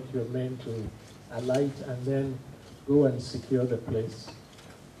didn't you get your men to alight and then go and secure the place?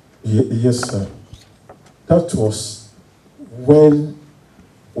 Yes, sir. That was when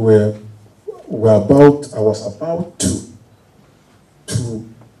I was about to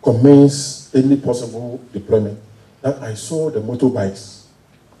commence any possible deployment, that I saw the motorbikes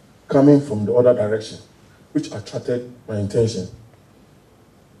coming from the other direction, which attracted my attention.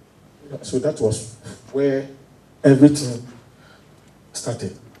 So that was where everything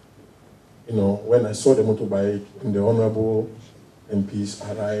started. When I saw the motorbike and the honorable MPs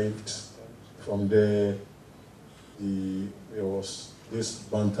arrived, from there, there was this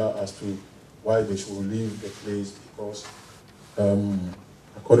banter as to why they should leave the place because,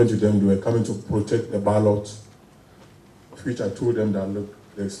 according to them, they were coming to protect the ballot, of which I told them that, look,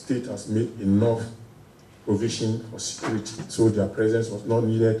 the state has made enough provision for security, so their presence was not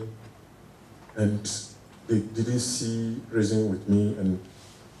needed, and they didn't see reason with me, and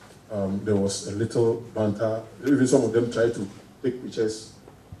there was a little banter. Even some of them tried to take pictures,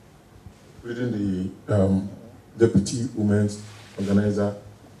 including the deputy women's organizer,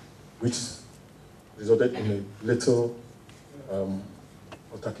 which resulted in a little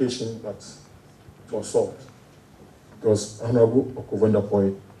altercation, but it was solved. Because Honorable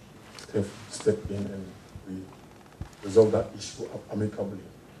Okovondapoy stepped in and we resolved that issue amicably.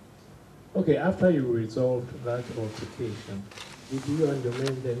 Okay, after you resolved that altercation, did you and your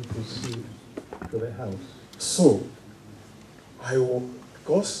men then proceed to the house? So, I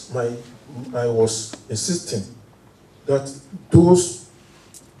was insisting that those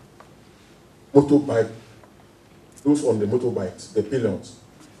on the motorbikes, the pillions,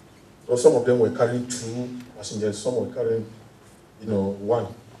 so some of them were carrying 2 passengers, some were carrying, one,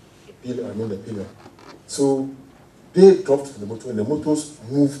 the pillion. So they dropped from the motor and the motors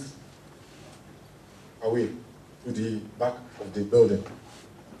moved away to the back of the building.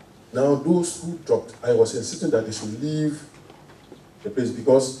 Now those who dropped, I was insisting that they should leave the place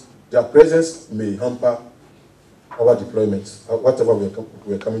because their presence may hamper our deployments, whatever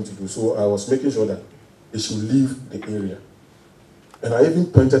we are coming to do. So I was making sure that they should leave the area. And I even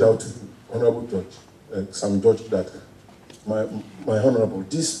pointed out to Honorable Judge, some judge, that my Honorable,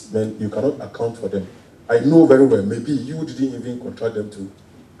 these men, you cannot account for them. I know very well, maybe you didn't even contract them to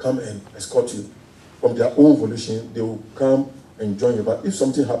come and escort you. From their own volition, they will come and join you. But if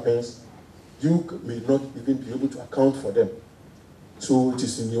something happens, you may not even be able to account for them. So it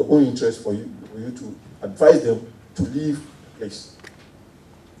is in your own interest for you to advise them to leave the place.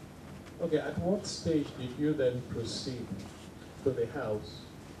 Okay, at what stage did you then proceed to the house?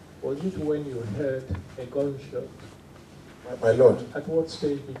 Was it when you heard a gunshot? My Lord. At what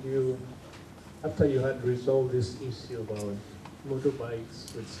stage did you, after you had resolved this issue about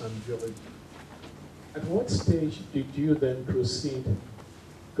motorbikes with St. George, at what stage did you then proceed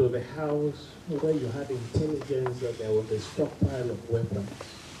to the house where you had intelligence that there was a stockpile of weapons?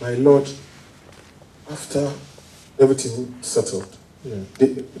 My Lord, after everything settled, Yeah.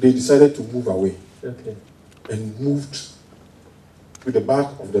 they decided to move away. Okay. And moved to the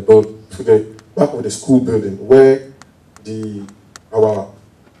back of the back of the school building where our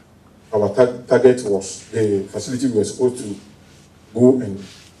target was, the facility we were supposed to go and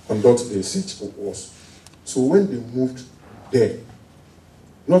conduct the siege was. So when they moved there,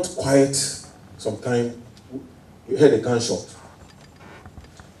 not quite some time, we heard a gunshot.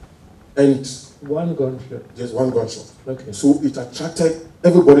 And one gunshot? Just one gunshot. Okay. So it attracted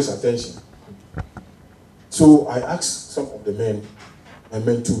everybody's attention. So I asked some of the men, my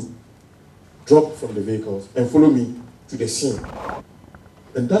men, to drop from the vehicles and follow me to the scene.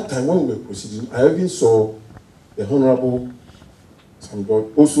 And that time when we were proceeding, I even saw the Honorable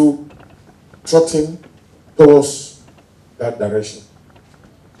Samuel also trotting towards that direction.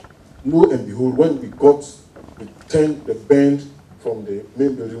 Lo and behold, when we turned the bend from the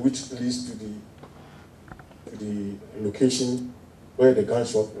main building, which leads to the location where the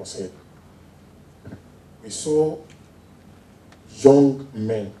gunshot was heard, we saw young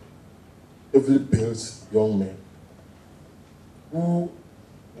men, heavily built young men, who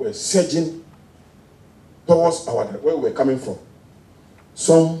were surging towards where we were coming from.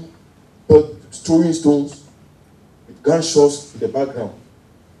 Some throwing stones with gunshots in the background.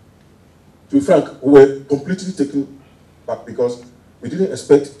 To be frank, we were completely taken back because we didn't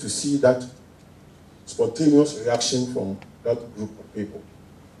expect to see that spontaneous reaction from that group of people.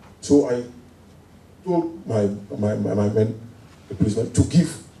 So I told my men, the policemen, to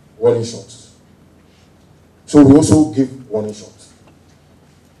give warning shots. So we also gave warning shots.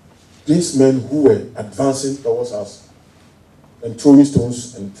 These men who were advancing towards us and throwing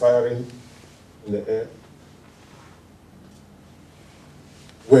stones and firing in the air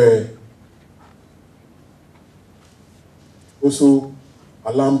were also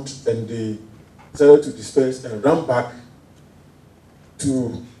alarmed, and they decided to disperse and ran back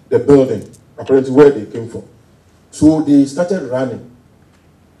to the building, apparently where they came from. So they started running.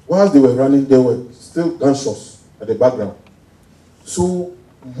 Whilst they were running, there were still gunshots at the background. So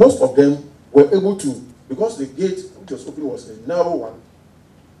most of them were able to, because the gate which was open was a narrow one,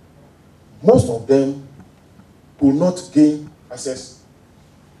 most of them could not gain access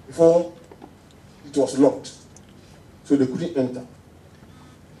before it was locked. So they couldn't enter.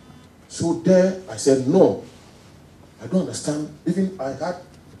 So there I said, no, I don't understand. Even I had,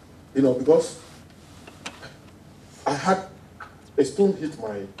 because I had a stone hit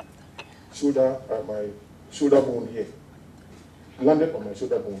my shoulder bone here. It landed on my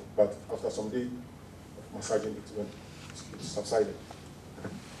shoulder bone, but after some day of massaging it subsided.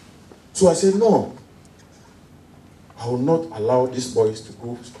 So I said, no, I will not allow these boys to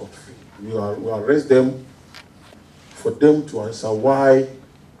go scot-free. We will arrest them for them to answer why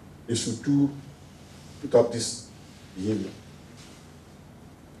they should put up this behavior.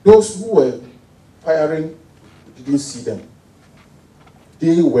 Those who were firing, we didn't see them.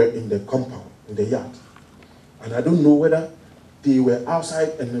 They were in the compound, in the yard. And I don't know whether they were outside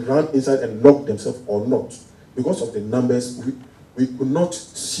and ran inside and locked themselves or not. Because of the numbers, we could not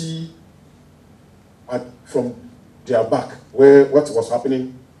see from their back what was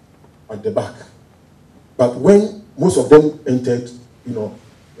happening at the back. But when most of them entered,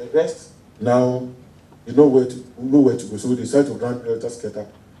 the rest now they know where to go. So they decided to run helter-skelter.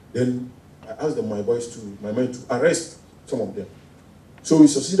 Then I asked my men to arrest some of them. So we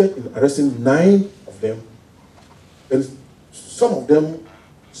succeeded in arresting 9 of them, and some of them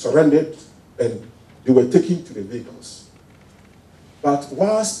surrendered and they were taken to the vehicles. But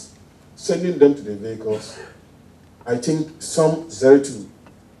whilst sending them to the vehicles, I think some decided to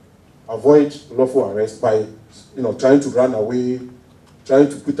avoid lawful arrest by trying to run away, trying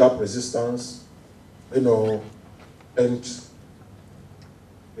to put up resistance, and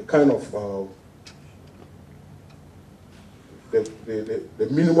the kind of the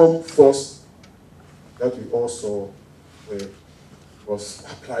minimum force that we all saw was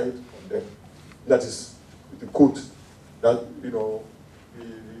applied on them. That is the code that we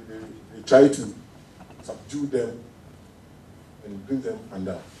try to subdue them and bring them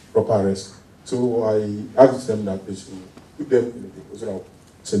under proper arrest. So I asked them that they should put them in the vehicle so that I'll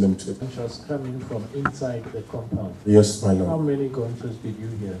send them to the Gunshots coming from inside the compound. Yes, my How lord. many gunshots did you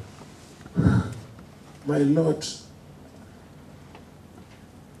hear? My lord,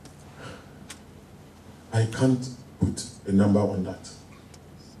 I can't put a number on that.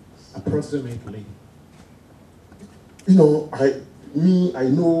 Approximately. You know, I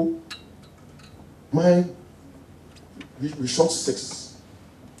know we shot 6.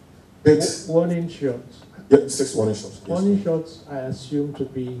 But Warning shots. yeah, 6 warning shots. Yes, Warning shots, I assume to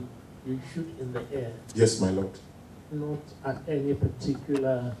be you shoot in the air, yes, my lord. not at any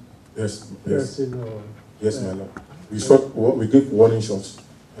particular Yes, yes, person or. yes, my lord. We gave warning shots,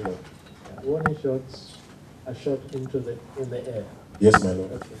 my lord. Warning shots are shot in the air. Yes, my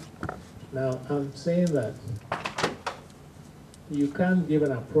lord. Okay. Now I'm saying that you can't give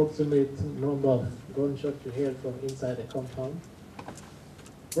an approximate number of gunshots you heard from inside the compound.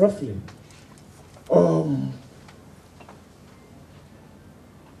 Roughly.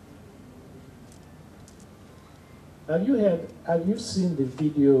 Have you seen the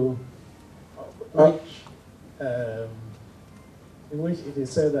video in which it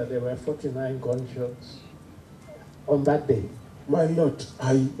is said that there were 49 gunshots on that day? My lord,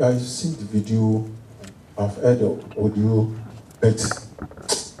 I've seen the video, I've heard the audio, but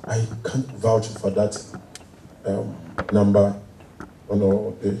I can't vouch for that number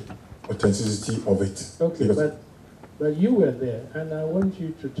or the authenticity of it. Okay, Because but you were there, and I want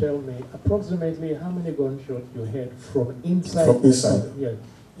you to tell me approximately how many gunshots you heard from inside. From inside? Yeah.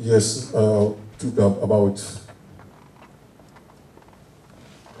 yes, to about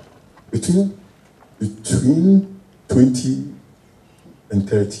between 20 and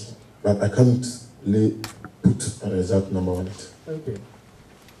 30, but I can't put an exact number on it. Okay.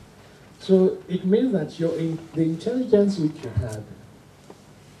 So it means that the intelligence which you had,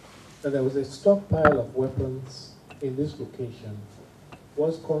 that there was a stockpile of weapons in this location,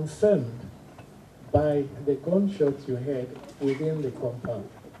 was confirmed by the gunshots you heard within the compound,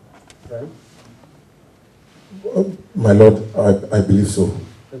 right? My lord, I believe so.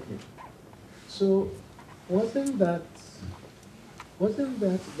 Okay. So wasn't that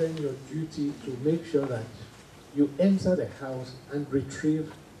then your duty to make sure that you enter the house and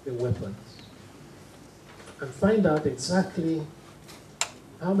retrieve the weapons and find out exactly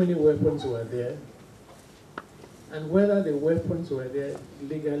how many weapons were there and whether the weapons were there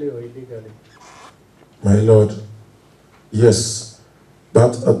legally or illegally? My lord, yes,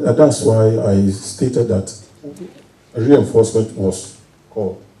 but that's why I stated that reinforcement was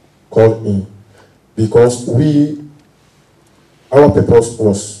called in, because our purpose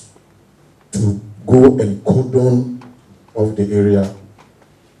was to go and cordon off the area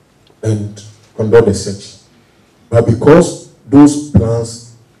and conduct a search. But because those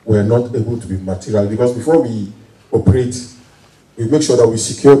plans were not able to be material, because before we operate, we make sure that we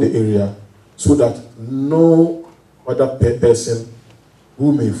secure the area so that no other person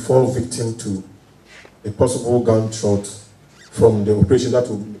who may fall victim to a possible gunshot from the operation that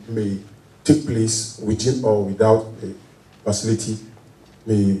may take place within or without the facility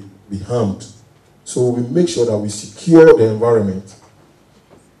may be harmed. So we make sure that we secure the environment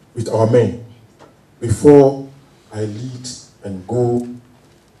with our men before I lead and go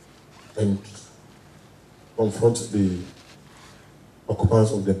and confront the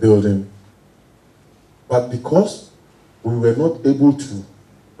occupants of the building. But because we were not able to,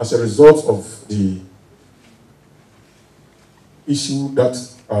 as a result of the issue that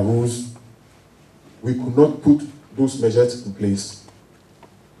arose, we could not put those measures in place.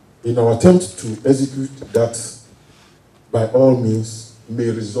 In our attempt to execute that, by all means, may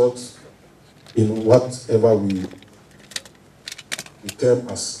result in whatever we term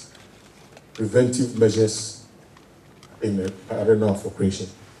as preventive measures in the arena of operation.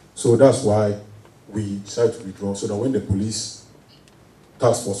 So that's why we decided to withdraw, so that when the police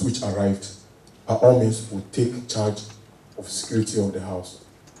task force which arrived, by all means would take charge of security of the house.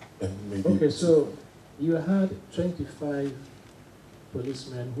 And maybe Okay, so you had 25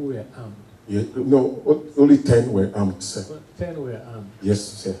 policemen who were armed. yeah, no, only 10 were armed, sir. 10 were armed. Yes,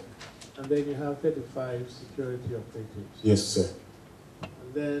 sir. And then you have 35 security operatives. Yes, sir.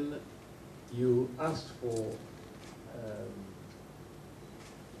 And then you asked for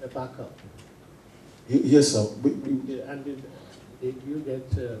a backup. Yes, sir. And did you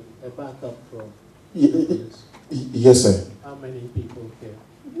get a backup from Y- the police? Yes, sir. How many people came?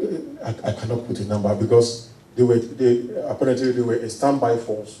 I cannot put a number because apparently they were a standby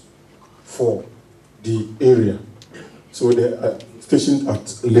force for the area. So they are stationed at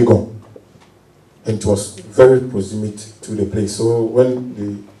Legon. and it was very proximate to the place. So when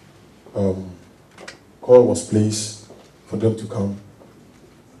the call was placed for them to come,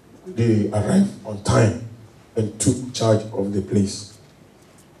 they arrived on time and took charge of the place,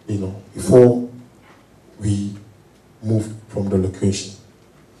 before we moved from the location.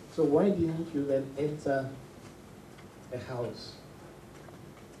 So why didn't you then enter the house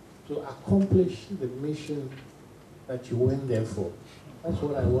to accomplish the mission that you went there for? That's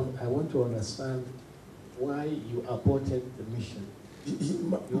what I want. I want to understand why you aborted the mission.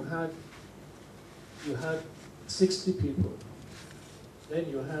 You had 60 people. Then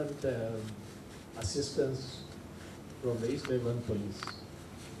you had assistance from the East Lebanon Police.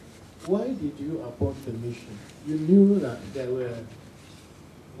 Why did you abort the mission? You knew that there were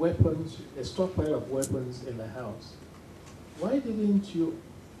weapons, a stockpile of weapons in the house. Why didn't you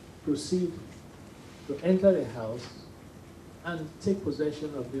proceed to enter the house and take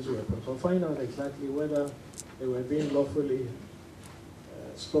possession of these weapons, or find out exactly whether they were being lawfully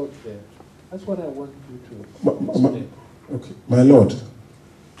stored there? That's what I want you to explain. Okay, my lord,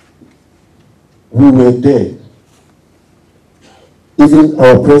 we were there. Even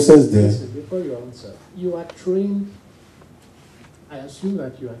our presence there. Listen, before you answer, you are trained, I assume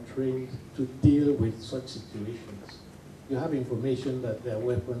that you are trained to deal with such situations. You have information that there are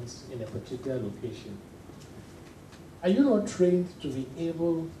weapons in a particular location. Are you not trained to be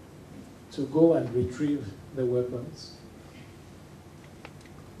able to go and retrieve the weapons?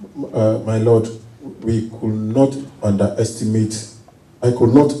 My lord, we could not underestimate, I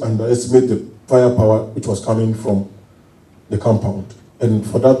could not underestimate the firepower which was coming from the compound. And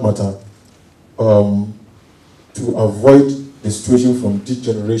for that matter, to avoid the situation from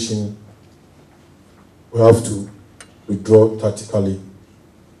degeneration, we have to withdraw tactically,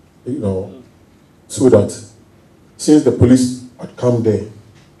 so that since the police had come there,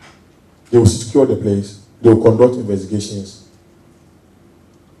 they will secure the place, they will conduct investigations.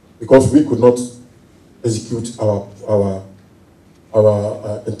 Because we could not execute our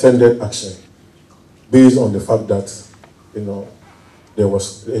intended action based on the fact that, there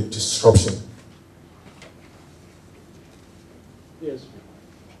was a disruption. Yes.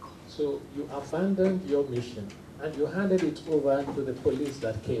 So you abandoned your mission and you handed it over to the police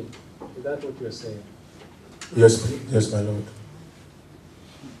that came. Is that what you're saying? Yes, my lord.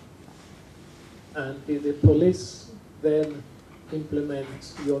 And did the police then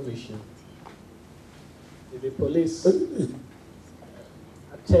implement your mission? Did the police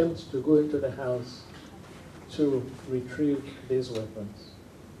attempt to go into the house to retrieve these weapons?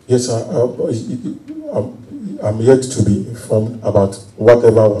 Yes, sir. I'm yet to be informed about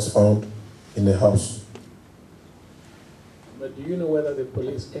whatever was found in the house. But do you know whether the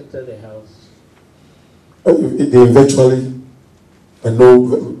police entered the house? They eventually, I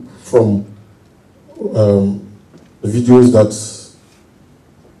know from the videos that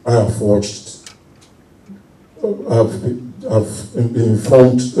I have watched, I've been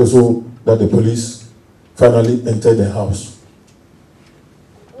informed also that the police finally entered the house.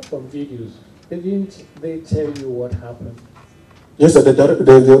 From videos, didn't they tell you what happened? Yes, sir.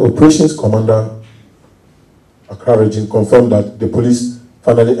 The operations commander, Accra region, confirmed that the police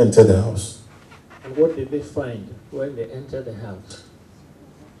finally entered the house. And what did they find when they entered the house?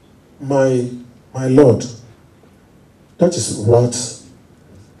 My lord, that is what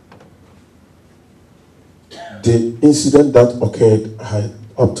the incident that occurred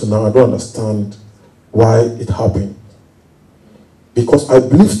up to now. I don't understand why it happened. Because I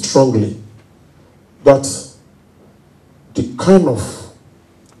believe strongly that the kind of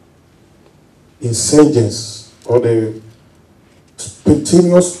insurgents or the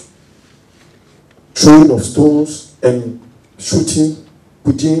spontaneous throwing of stones and shooting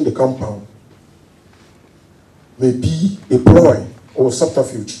within the compound may be a ploy or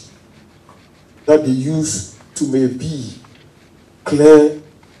subterfuge that they use to maybe clear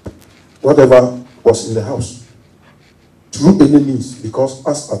whatever was in the house through any means, because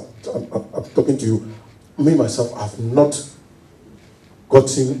as I'm talking to you, me myself have not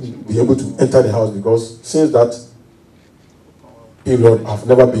be able to enter the house, because since that period I've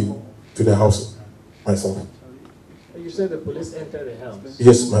never been to the house myself. You said the police entered the house?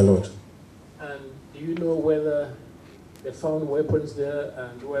 Yes, my lord. And do you know whether they found weapons there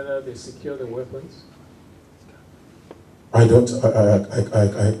and whether they secured the weapons? I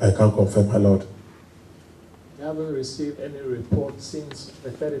can't confirm, my lord. You haven't received any report since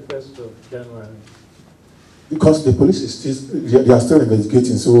the 31st of January? Because the police is still, they are still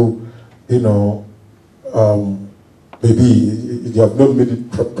investigating, so, maybe they have not made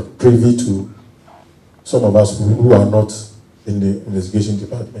it privy to some of us who are not in the investigation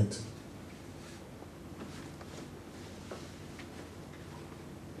department.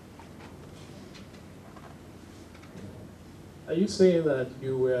 Are you saying that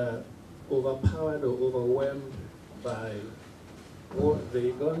you were overpowered or overwhelmed by what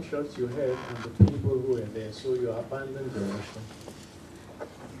the gunshots you heard and the people who were there, so you abandoned the mission?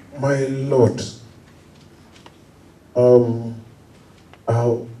 My Lord,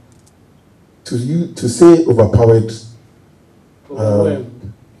 to say overpowered,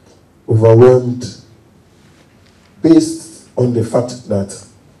 overwhelmed, based on the fact that,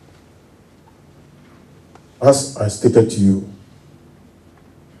 as I stated to you,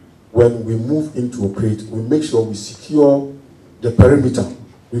 when we move into operate, we make sure we secure the perimeter,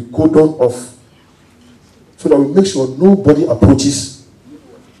 we cordon off, so that we make sure nobody approaches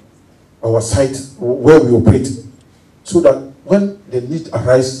our site where we operate, so that when the need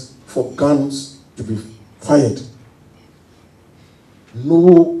arises for guns to be fired,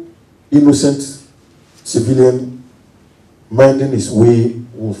 no innocent civilian minding his way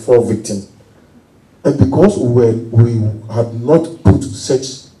will fall victim. And because we had not put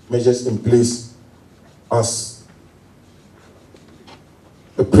such measures in place as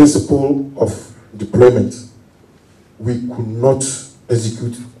a principle of deployment, we could not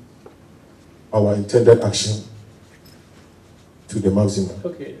execute our intended action to the maximum.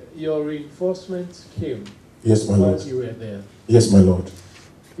 Okay, your reinforcements came. Yes, my Lord. While you were there. Yes, my Lord.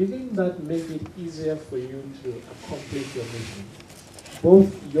 Didn't that make it easier for you to accomplish your mission?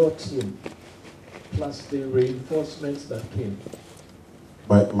 Both your team plus the reinforcements that came.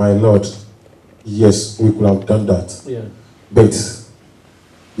 My Lord, yes, we could have done that. Yeah. But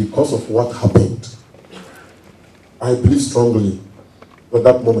because of what happened, I believe strongly at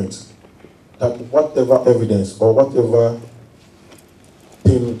that moment that whatever evidence or whatever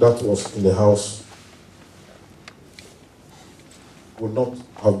thing that was in the house would not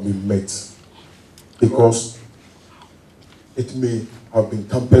have been met, because it may have been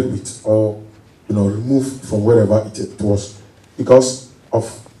tampered with or removed from wherever it was, because of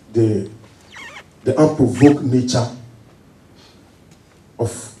the unprovoked nature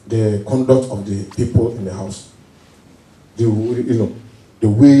of the conduct of the people in the house. The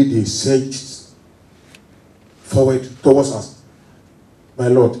way they surged forward towards us. My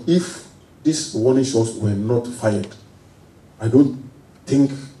Lord, if these warning shots were not fired, I don't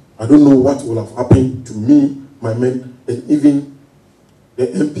know what would have happened to me, my men, and even the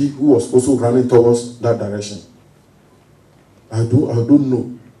MP who was also running towards that direction. I don't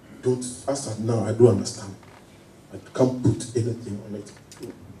know. As of now, I don't understand. I can't put anything on it.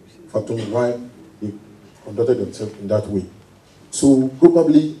 Fathom why they conducted themselves in that way. So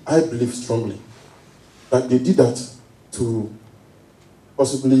probably, I believe strongly that they did that to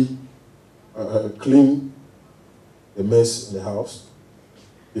possibly clean the mess in the house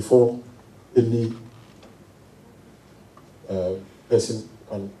before any person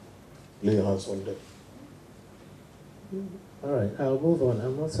can lay hands on them. All right, I'll move on.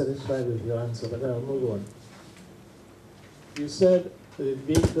 I'm not satisfied with your answer, but I'll move on. You said the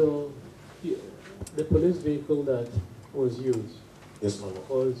vehicle, the police vehicle that was used, yes, my Lord,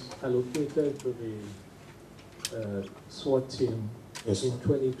 was allocated to the SWAT team, yes, in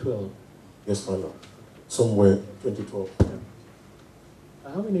 2012. Yes, my Lord. Somewhere 2012.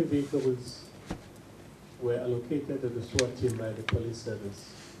 Yeah. How many vehicles were allocated to the SWAT team by the police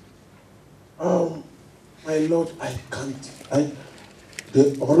service? My Lord, I can't.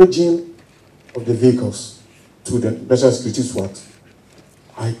 The origin of the vehicles to the National Security SWAT,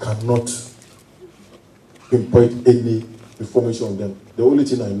 I cannot pinpoint any information on them. The only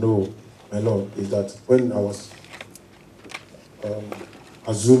thing I know, my Lord, is that when I was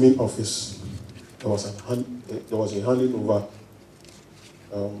assuming office, there was a handing over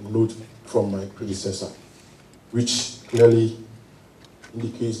note from my predecessor, which clearly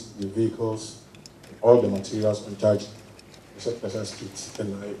indicates the vehicles, all the materials on charge, except National Security,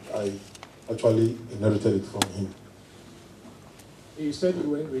 and I actually inherited it from him. You said you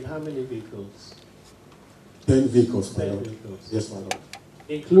went with how many vehicles? 10 vehicles, my 10 Lord. vehicles. Yes, my Lord.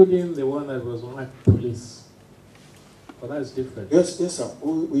 Including the one that was marked police. Well, that's different. Yes, sir.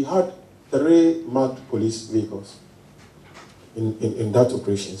 We had 3 marked police vehicles in that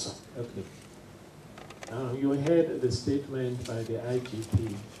operation, sir. Okay. You heard the statement by the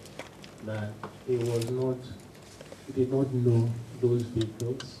IGP that he did not know those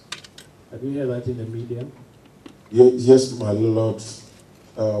vehicles. Have you heard that in the media? Yes, my Lord.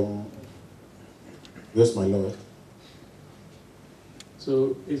 Yes, my Lord.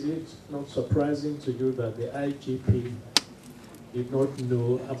 So is it not surprising to you that the IGP did not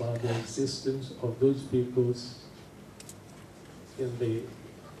know about the existence of those vehicles in the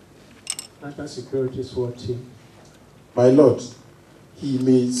National Security SWAT team? My Lord, he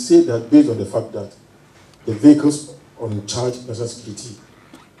may say that based on the fact that the vehicles on-charge national security.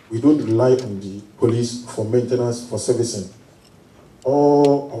 We don't rely on the police for maintenance, for servicing.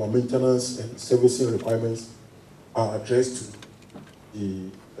 All our maintenance and servicing requirements are addressed to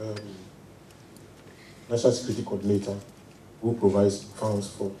the National Security Coordinator, who provides funds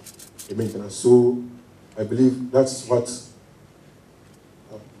for the maintenance. So I believe that's what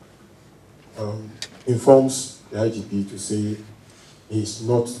informs the IGP to say he's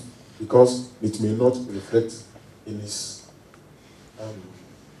not, because it may not reflect in his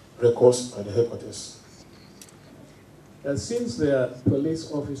records at the headquarters. Since there are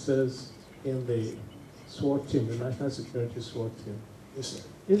police officers in the SWAT team, the National Security SWAT team, Yes, sir.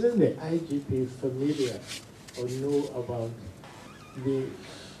 isn't the IGP familiar or know about the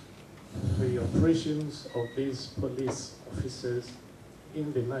operations of these police officers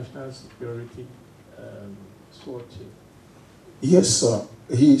in the National Security SWAT team? Yes, sir.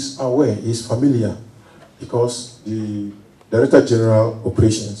 He is aware, he is familiar, because the Director General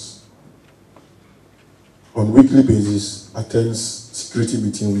Operations on weekly basis attends security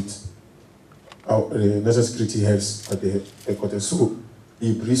meeting with our national security heads at the headquarters. So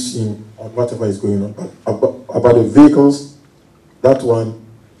he briefs him on whatever is going on. But about the vehicles, that one,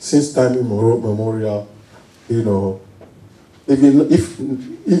 since time immemorial, you know, even if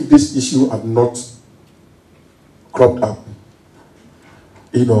this issue had not cropped up,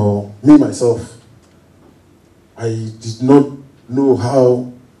 you know, me myself, I did not know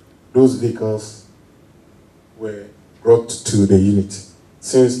how those vehicles were brought to the unit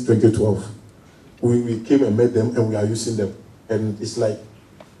since 2012. We came and met them and we are using them. And it's like,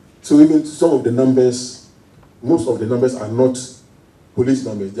 so even some of the numbers, most of the numbers are not police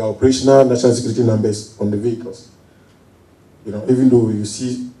numbers. They are operational national security numbers on the vehicles. You know, even though you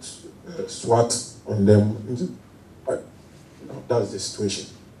see SWAT on them, but you know, that's the situation.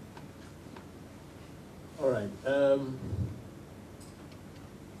 All right.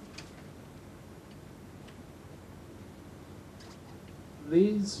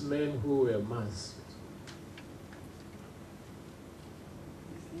 These men who were masked,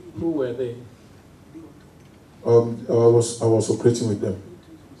 who were they? I was operating with them.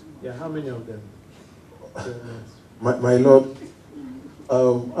 Yeah, how many of them? My lord,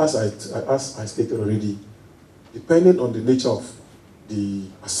 as I stated already, depending on the nature of the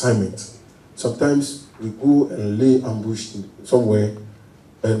assignment, sometimes we go and lay ambush somewhere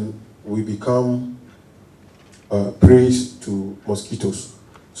and we become prey to mosquitoes.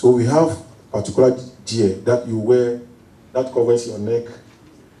 So we have particular gear that you wear that covers your neck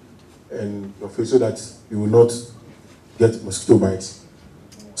and your face so that you will not get mosquito bites.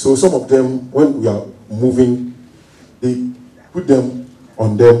 So some of them, when we are moving, they put them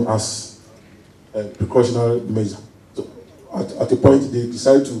on them as a precautionary measure. So at a point, they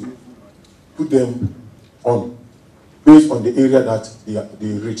decide to put them on based on the area that they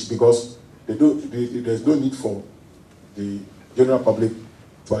reach, because there's no need for the general public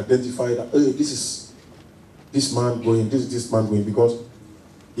to identify that, hey, this is this man going, this is this man going, because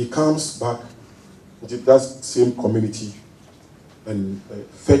he comes back into that same community and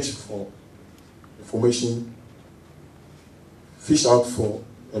fetch for information, fish out for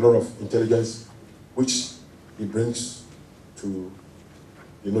a lot of intelligence, which he brings to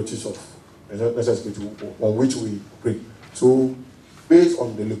the notice of necessity on which we operate. So, based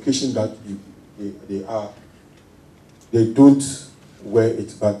on the location that they are, they don't wear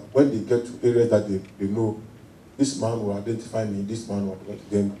it, but when they get to areas that they know, this man will identify me, this man will identify,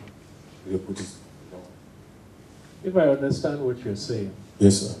 then they put it. If I understand what you're saying,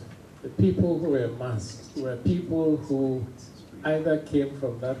 Yes, sir. the people who were masked were people who either came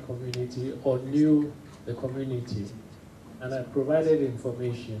from that community or knew the community, and I provided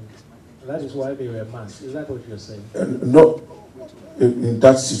information. That is why they were masked. Is that what you're saying? Not in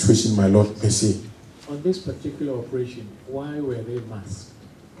that situation, my lord, per se. On this particular operation, why were they masked?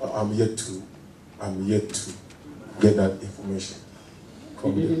 I'm yet to get that information.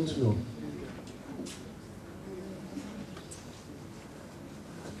 You didn't know.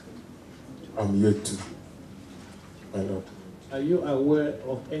 I'm yet to, my lord. Are you aware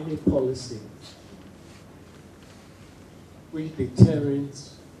of any policy which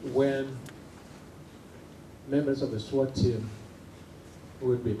determines when members of the SWAT team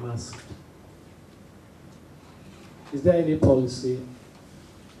would be masked? Is there any policy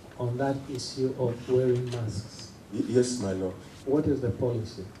on that issue of wearing masks? Yes, my lord. What is the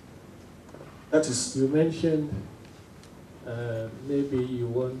policy? That is, You mentioned maybe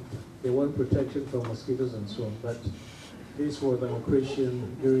they want protection from mosquitoes and so on, but this was an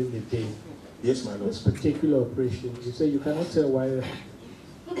operation during the day. yes, my lord. This particular operation, you say you cannot tell why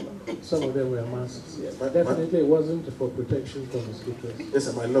some of them were masks. Yeah, but definitely it wasn't for protection from mosquitoes. Yes,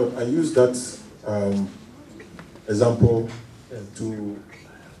 sir, my lord. I use that example to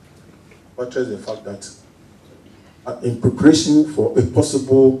buttress the fact that in preparation for a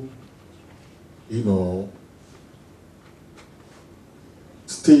possible,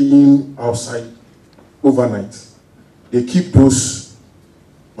 staying outside overnight, they keep those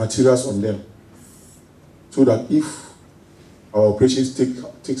materials on them so that if our operations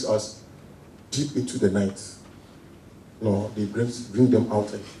takes us deep into the night, they bring them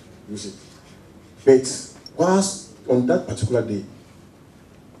out and use it. But whilst on that particular day,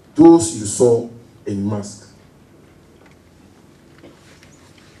 those you saw in mask,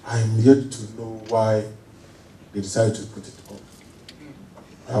 I'm yet to know why they decided to put it on.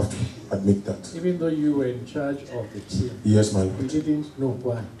 I have to admit that. Even though you were in charge of the team, Yes, my lord. you didn't know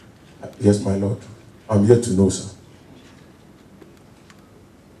why. Yes, my lord. I'm yet to know, sir.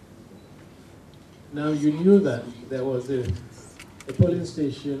 Now you knew that there was a polling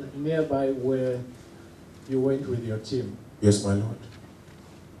station nearby where you went with your team. Yes, my lord.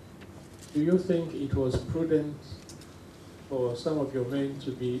 Do you think it was prudent for some of your men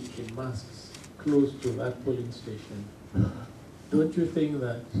to be in masks close to that polling station? Don't you think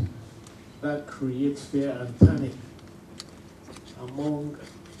that creates fear and panic among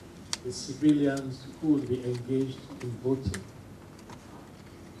the civilians who will be engaged in voting?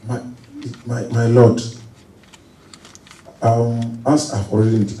 My lord, as I've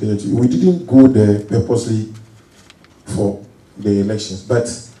already indicated to you, we didn't go there purposely for the elections, but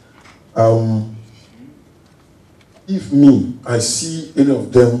if I see any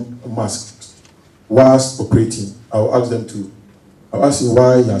of them masked whilst operating, I'll ask him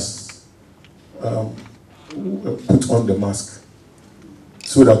why he has put on the mask,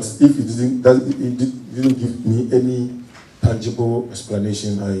 so that if he didn't give me any tangible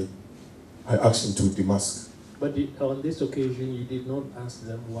explanation, I asked him to demask. But on this occasion, you did not ask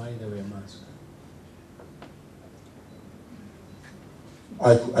them why they were masked.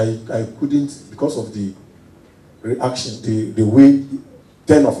 I couldn't, because of the reaction, the way,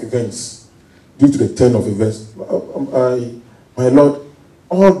 turn of events, due to the turn of events. My lord,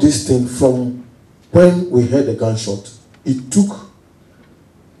 all these things from when we heard the gunshot, it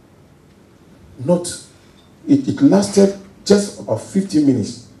lasted just about 50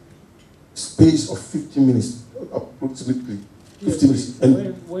 minutes, space of 50 minutes, approximately 50 minutes.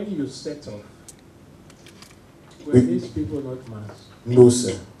 And when you set off, were these people not masked? No,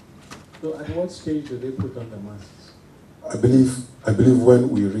 sir. So at what stage did they put on the masks? I believe when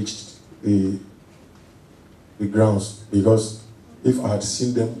we reached the grounds, because if I had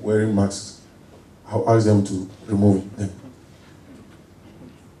seen them wearing masks, I'll ask them to remove them.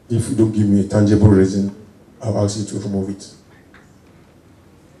 If you don't give me a tangible reason, I'll ask you to remove it.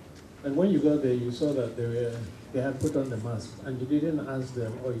 And when you got there, you saw that they had put on the mask, and you didn't ask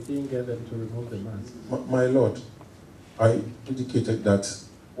them, or you didn't get them to remove the mask. My lord, I indicated that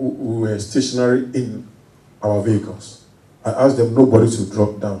we were stationary in our vehicles. I asked them nobody to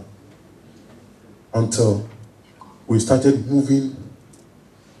drop down until we started moving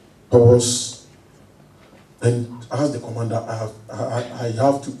towards, and as the commander, I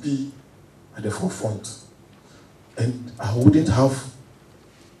have to be at the forefront, and I wouldn't have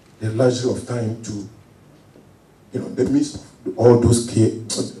the luxury of time to, in the midst of all those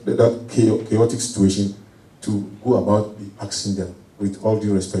chaotic situation, to go about asking them with all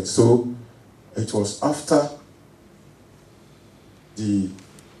due respect. So it was after the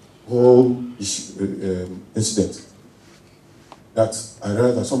whole incident that I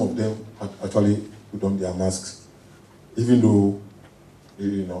realized that some of them had actually put on their masks, even though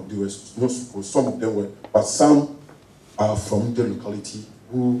there was not supposed. Some of them were, but some are from the locality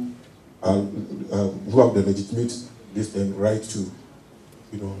who have the legitimate right to,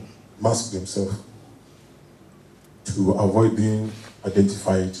 mask themselves to avoid being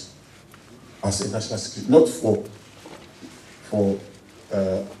identified as a national security, not for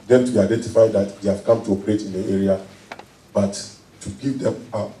them to be identified that they have come to operate in the area, but to give them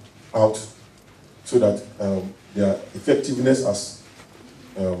out so that their effectiveness as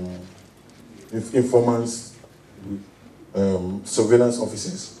informants, surveillance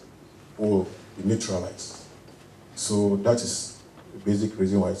officers will be neutralized. So that is the basic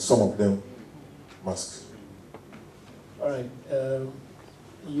reason why some of them mask. All right.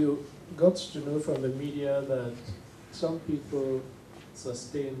 You got to know from the media that some people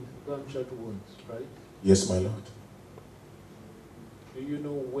sustained gunshot wounds, right? Yes, my lord. Do you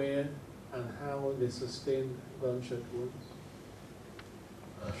know where and how they sustained gunshot wounds?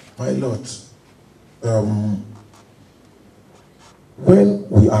 My lord, when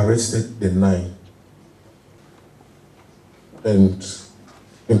we arrested the 9, and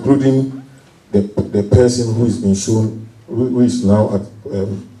including the person who is being shown, who is now at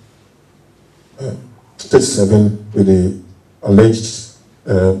 37 with the alleged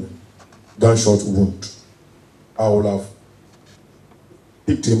gunshot wound. I would have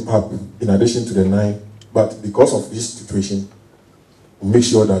picked him up in addition to the 9, but because of this situation, we make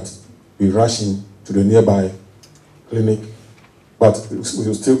sure that we rush him to the nearby clinic, but we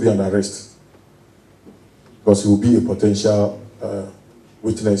will still be under arrest because he will be a potential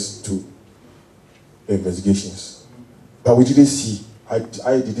witness to the investigations. But we didn't see, I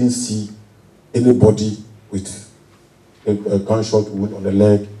didn't see anybody with a gunshot wound on the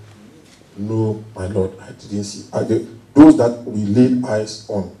leg. No, my Lord, I didn't see. Those that we laid eyes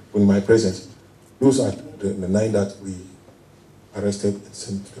on in my presence, those are the 9 that we arrested and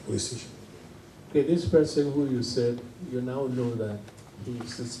sent to the police station. Okay, this person who you said, you now know that he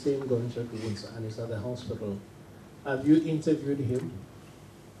sustained gunshot wounds and is at the hospital. Have you interviewed him?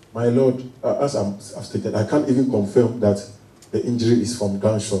 My Lord, as I've stated, I can't even confirm that the injury is from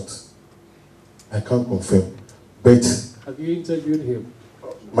gunshot. I can't confirm. But have you interviewed him?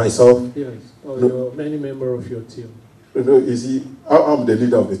 Myself? Yes. Or no. Many member of your team? No, you see, I'm the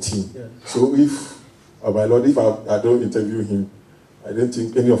leader of the team. Yes. So if, my Lord, if I don't interview him, I don't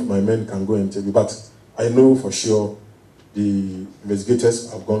think any of my men can go and interview. But I know for sure the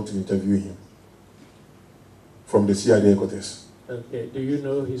investigators have gone to interview him from the CID headquarters. Okay. Do you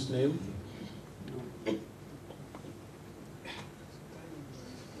know his name?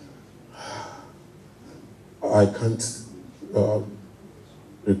 I can't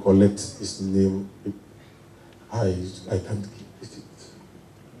recollect his name. I can't keep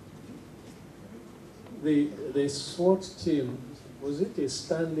it. The SWAT team, was it a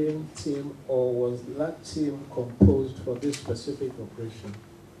standing team or was that team composed for this specific operation?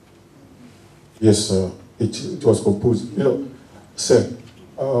 Yes, sir. It was composed. You know, sir,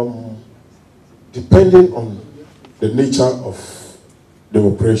 depending on the nature of the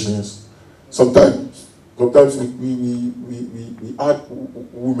operations, sometimes we add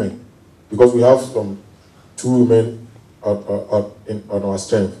women because we have some 2 women on our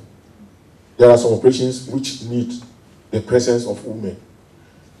strength. There are some operations which need the presence of women,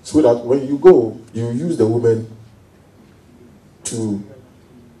 so that when you go, you use the women to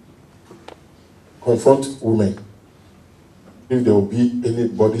confront women if there will be any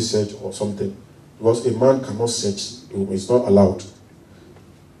body search or something, because a man cannot search; it's not allowed.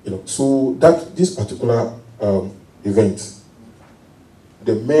 You know, so that this particular event,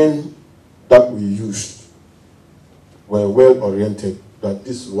 the men that we used were well oriented that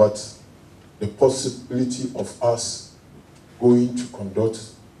this is what the possibility of us going to conduct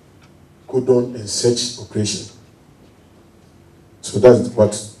cordon and search operation. So that's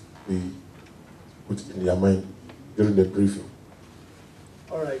what we put in their mind during the briefing.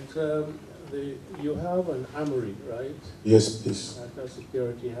 All right. You have an armory, right? Yes, please. National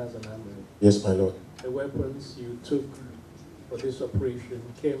Security has an armory. Yes, my Lord. The weapons you took for this operation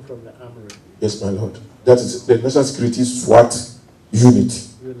came from the armory. Yes, my Lord. That is the National Security SWAT unit.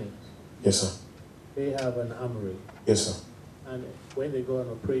 Yes, sir. They have an armory. Yes, sir. And when they go on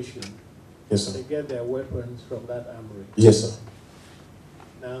operation, yes, sir, they get their weapons from that armory. Yes, sir.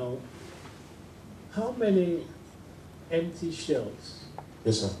 Now, how many empty shells,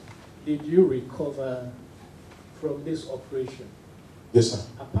 yes, sir, did you recover from this operation? Yes, sir.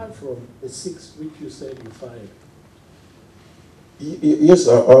 Apart from the 6 which you said you fired? Yes,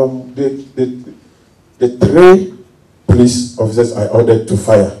 sir. The 3 police officers I ordered to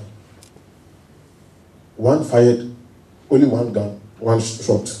fire. One fired only 1 gun, 1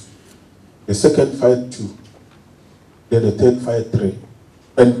 shot. The second fired 2. Then the third fired 3.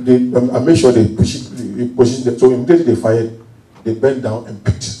 And I made sure they positioned them. So immediately they fired, they bent down and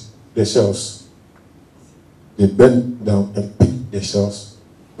picked the shells. They bent down and picked the shells.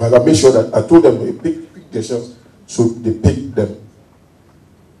 But I made sure that I told them to pick the shells. So they picked them.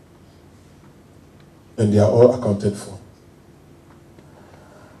 And they are all accounted for.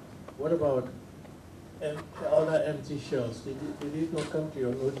 What about other empty shells? Did it not come to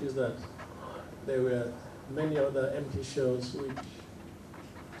your notice that there were many other empty shells which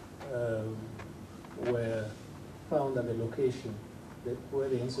were found at the location where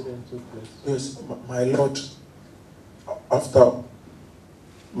the incident took place? Yes, my Lord. After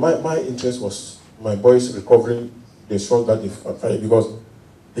my interest was my boys recovering the shot that they fired, because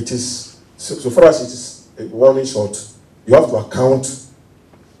it is so far as it is a warning shot, you have to account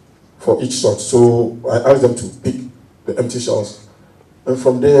for each shot. So I asked them to pick the empty shells, and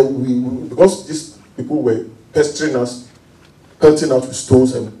from there because these people were pestering us pelting out with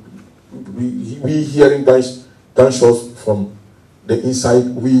stones, and we hearing gunshots from the inside.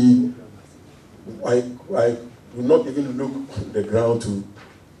 I will not even look on the ground to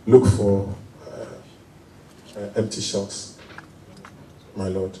look for empty shots, my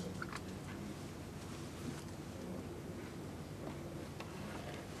Lord.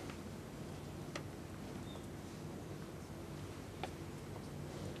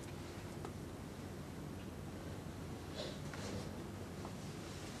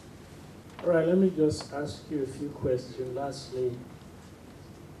 All right, let me just ask you a few questions. Lastly,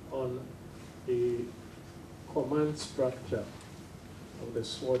 on the command structure of the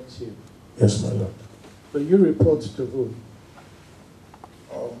SWAT team. Yes, my Lord. So you report to whom?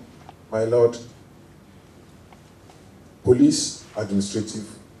 My Lord, police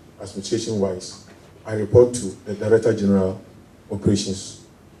administration-wise, I report to the Director General Operations,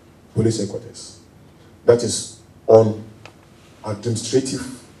 Police Headquarters. That is on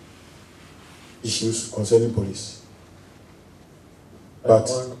administrative issues concerning police. But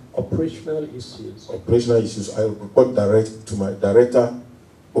on operational issues, I report direct to my Director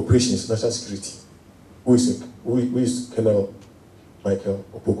Operations, National Security, who is Colonel Michael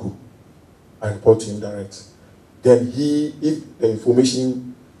Opoku. I report to him direct. Then if the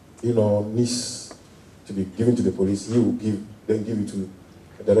information, needs to be given to the police, he will give it to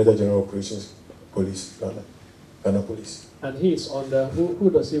the Director General Operations, Police, Ghana Police. And he is under, who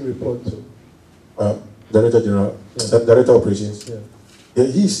does he report to? Director General, Director Operations. Yeah. Yeah,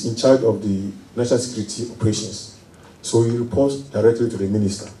 he is in charge of the National Security Operations. So he reports directly to the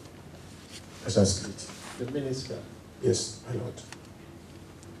Minister, National Security. The Minister? Yes, my Lord.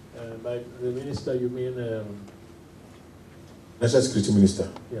 By the Minister, you mean? National Security Minister.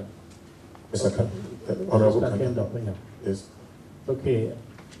 Yeah. Mr. Okay. Honorable Mr. Kanda. Kenda. Yes. Okay.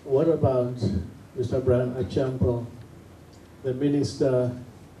 What about Mr. Brian Achampo, the Minister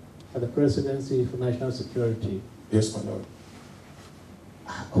at the Presidency for National Security? Yes, my Lord.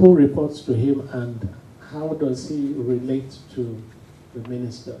 Who reports to him, and how does he relate to the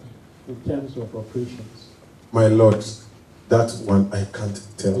Minister in terms of operations? My Lord, that one I can't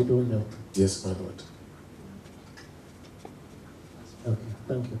tell. You don't know? Yes, my Lord. Okay,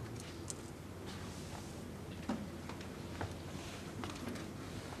 thank you.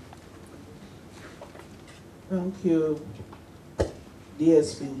 Thank you,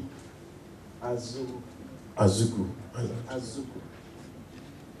 DSP Azugu, my Lord. Azugu,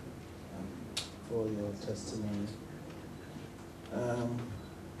 for your testimony.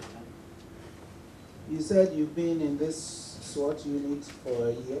 You said you've been in this SWAT unit for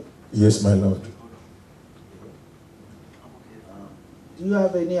a year? Yes, my Lord. Do you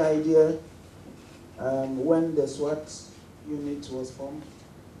have any idea when the SWAT unit was formed?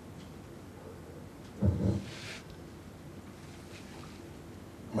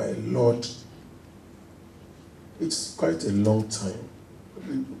 My Lord, it's quite a long time.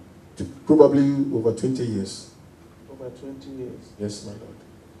 Probably over 20 years. Over 20 years. Yes, my Lord.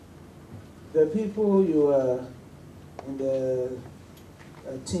 The people you were in the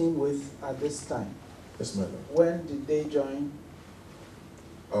team with at this time, Yes, my Lord. when did they join?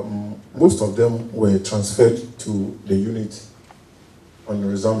 Most of them were transferred to the unit on the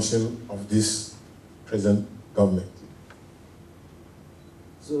resumption of this present government.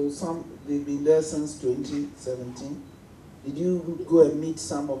 So they've been there since 2017. Did you go and meet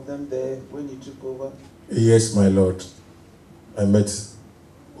some of them there when you took over? Yes, my Lord. I met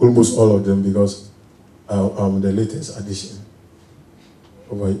almost all of them because I'm the latest addition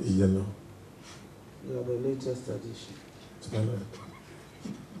over a year now. You are the latest addition. Yes, my Lord.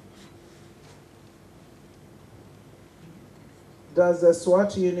 Does the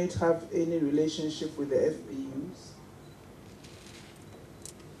SWAT unit have any relationship with the FPUs?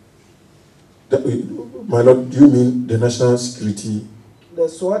 My Lord, do you mean the national security? The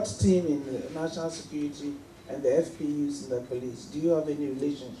SWAT team in the national security and the FPUs in the police, do you have any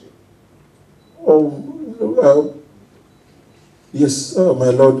relationship? Yes, my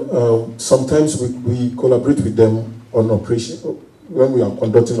Lord. Sometimes we collaborate with them on operation when we are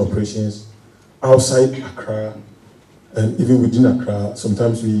conducting operations outside Accra and even within Accra.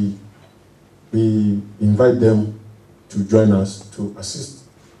 Sometimes we invite them to join us to assist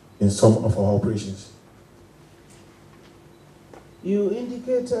in some of our operations. You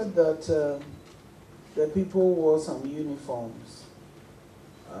indicated that the people wore some uniforms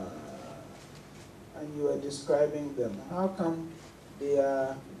and you were describing them. How come they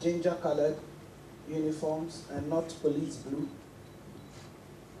are ginger-colored uniforms and not police blue?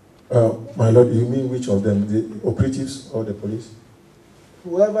 My Lord, you mean which of them, the operatives or the police?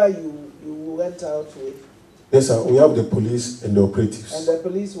 Whoever you went out with, Yes, sir. We have the police and the operatives. And the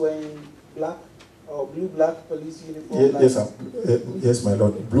police were in black or blue-black police uniform? Yes, sir. Yes, my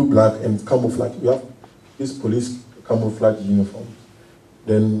lord. Blue, black, and camouflage. We have this police camouflage uniform.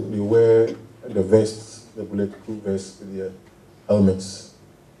 Then they wear the vests, the bulletproof vests with the helmets.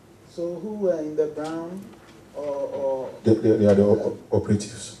 So who were in the brown or? They are the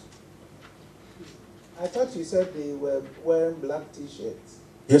operatives. I thought you said they were wearing black T-shirts.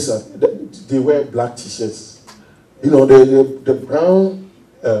 Yes, sir. They wear black T-shirts. You know, the brown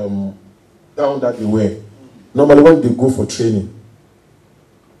gown that they wear. Normally, when they go for training,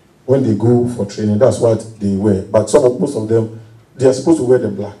 that's what they wear. But most of them, they are supposed to wear the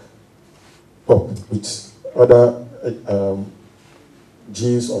black top with other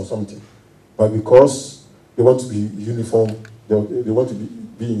jeans or something. But because they want to be uniform, they want to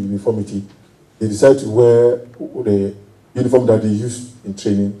be in uniformity, they decide to wear the uniform that they use in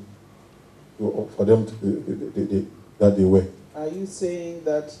training for them that they wear. Are you saying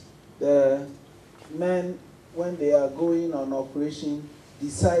that the men, when they are going on operation,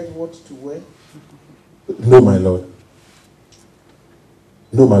 decide what to wear? No, my lord.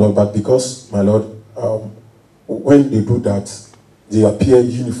 No, my lord, but because, my lord, when they do that, they appear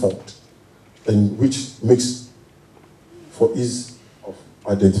uniformed, and which makes for ease of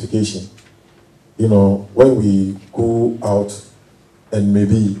identification. You know, when we go out and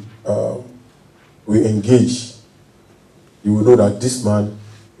maybe we engage, you will know that this man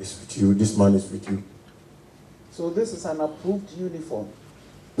is with you, this man is with you. So this is an approved uniform?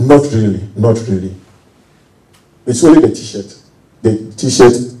 Not really, not really. It's only the T-shirt. The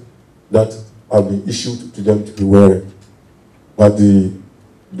T-shirt that have been issued to them to be wearing. But the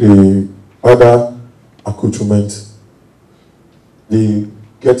other accoutrements, they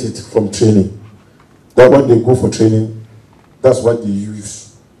get it from training. That when they go for training, that's what they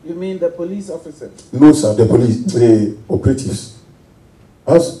use. You mean the police officers? No, sir, the operatives.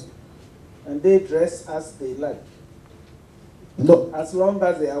 Us? And they dress as they like? No. As long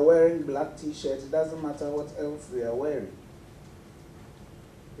as they are wearing black T-shirts, it doesn't matter what else they are wearing.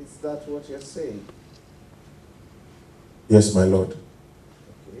 Is that what you're saying? Yes, my lord.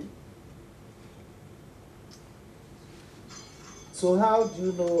 Okay. So how do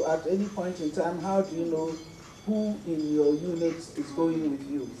you know, at any point in time, how do you know who in your unit is going with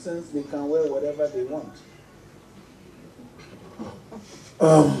you, since they can wear whatever they want?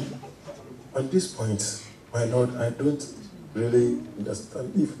 At this point, my lord, I don't really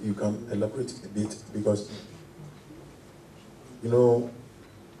understand if you can elaborate a bit, because, you know,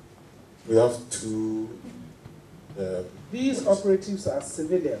 we have to... These operatives are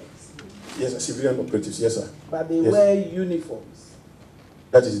civilians? Yes, civilian operatives, yes, sir. But they yes. wear uniforms?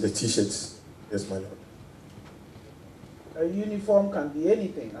 That is the T-shirts, yes, my lord. A uniform can be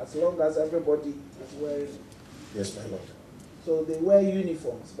anything, as long as everybody is wearing it. Yes, my lord. So they wear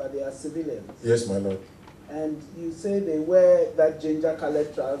uniforms, but they are civilians? Yes, my lord. And you say they wear that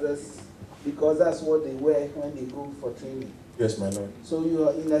ginger-colored trousers because that's what they wear when they go for training? Yes, my lord. So you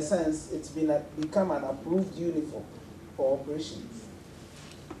are, in a sense, it's become an approved uniform for operations?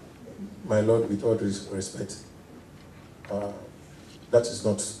 My lord, with all due respect, that is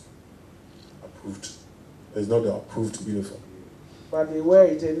not approved. It's not the approved uniform. But they wear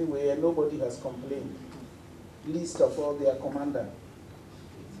it anyway and nobody has complained, least of all their commander.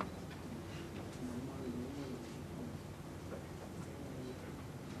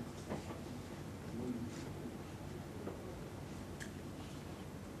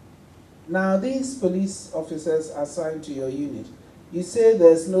 Now, these police officers assigned to your unit, you say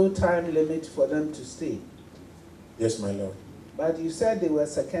there's no time limit for them to stay. Yes, my lord. But you said they were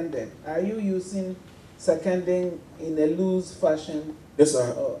seconded. Are you using seconding in a loose fashion? Yes,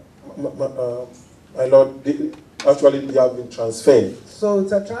 sir. My lord, actually they have been transferred. So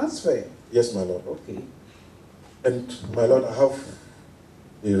it's a transfer? Yes, my lord. Okay. And my lord, I have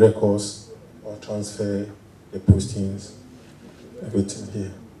the records of transfer, the postings, everything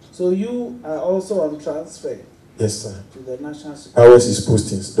here. So you are also on transfer? Yes, sir. To the National Security? Ours is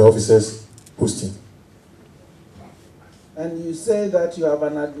postings, the officers posting. And you say that you have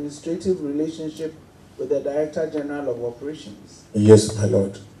an administrative relationship with the Director General of Operations? Yes, my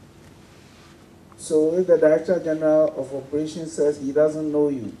lord. So if the Director General of Operations says he doesn't know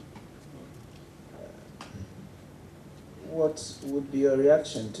you, what would be your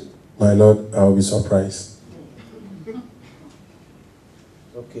reaction to? My lord, I will be surprised.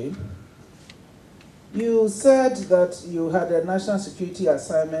 Okay. You said that you had a national security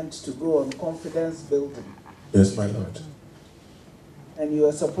assignment to go on confidence building. Yes, my lord. And you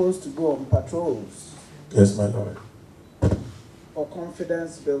were supposed to go on patrols. Yes, my lord. For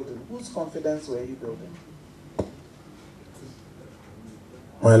confidence building. Whose confidence were you building?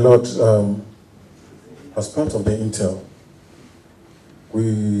 My Lord, as part of the intel,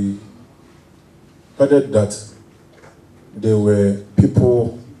 we heard that there were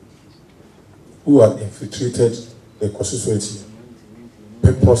people who had infiltrated the constituency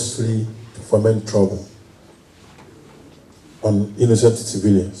purposely to foment trouble on innocent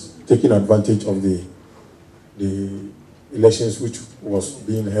civilians, taking advantage of the elections which was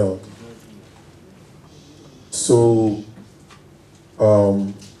being held. So,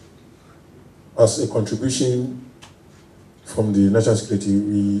 as a contribution from the national security,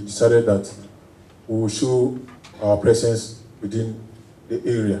 we decided that we will show our presence within the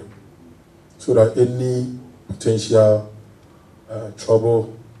area so that any potential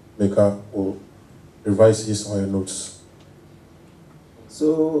troublemaker will revise his or her notes.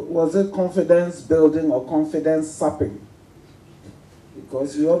 So was it confidence building or confidence sapping?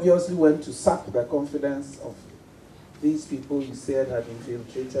 Because you obviously went to sap the confidence of these people you said had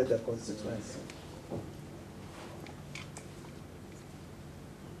infiltrated the constituency.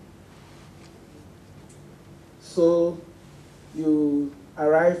 So you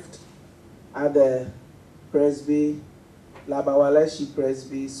arrived at the Labawaleshi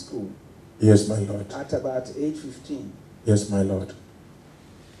Presby School. Yes, my Lord. At about 8:15. Yes, my Lord.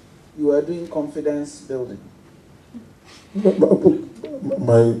 You were doing confidence building.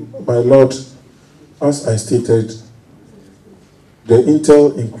 My Lord, as I stated, the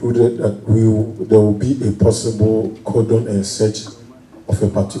intel included that there will be a possible cordon and search of a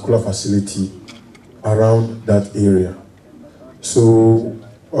particular facility around that area. So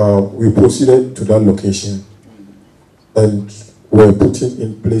we proceeded to that location and were putting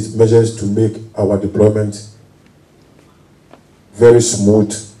in place measures to make our deployment very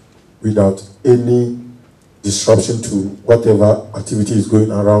smooth without any disruption to whatever activity is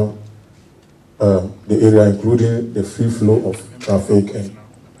going around the area, including the free flow of traffic and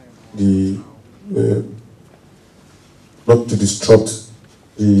the not to disrupt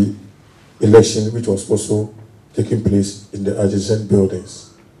the election which was also taking place in the adjacent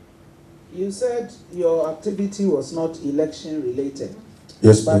buildings. You said your activity was not election related.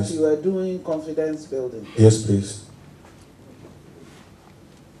 Yes, but please. You were doing confidence building. Yes, please.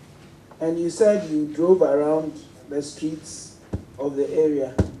 And you said you drove around the streets of the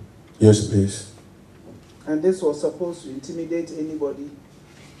area. Yes, please. And this was supposed to intimidate anybody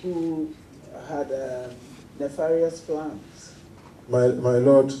who had nefarious plans. My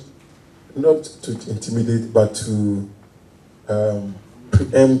Lord, not to intimidate, but to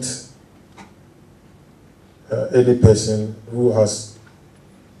preempt any person who has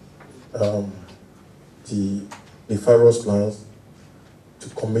the nefarious plans to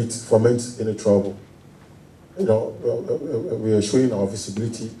foment any trouble. You know, we are showing our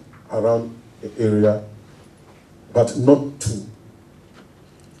visibility around the area, but not to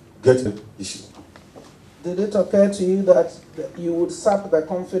get an issue. Did it occur to you that you would sap the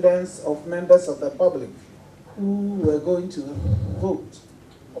confidence of members of the public who were going to vote?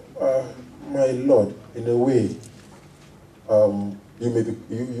 My Lord, in a way, you may be,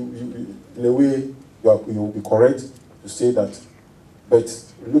 in a way, you will be correct to say that. But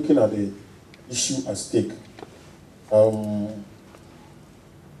looking at the issue at stake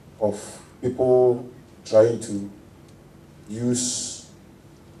of people trying to use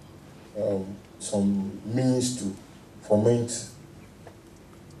some means to foment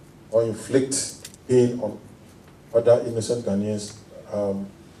or inflict pain on other innocent Ghanaians,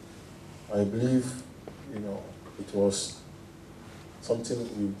 I believe, it was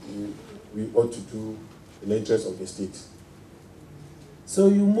something we ought to do in the interest of the state. So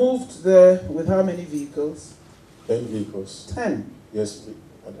you moved there with how many vehicles? 10 vehicles. 10? Yes,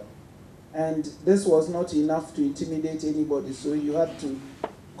 madam. And this was not enough to intimidate anybody, so you had to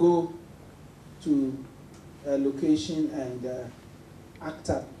go to a location and act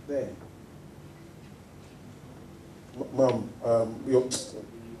up there. Ma'am,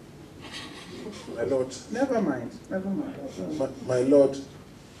 my Lord. Never mind. My Lord,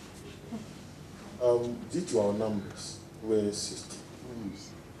 due to our numbers, we're 60.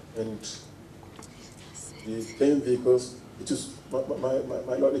 And the 10 vehicles, it was,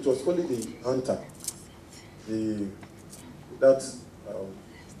 my Lord, it was only the hunter, that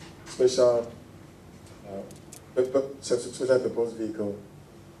special purpose vehicle,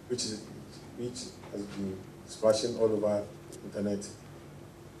 which has been splashing all over the internet.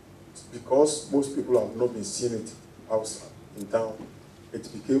 Because most people have not been seeing it outside in town, that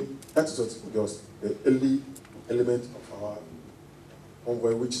was the early element of our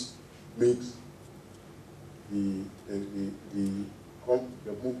convoy, which made the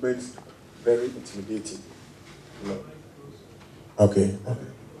movement very intimidating. Okay.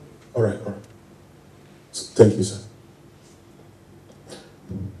 All right. So, thank you, sir.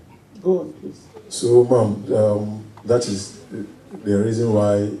 Go on, please. So, ma'am, that is the reason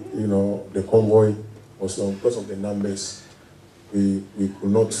why, the convoy was on, because of the numbers, we could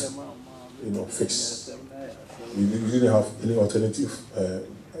not, fix. We didn't have any alternative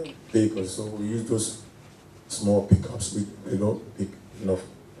vehicles, so we used those small pickups. We don't pick enough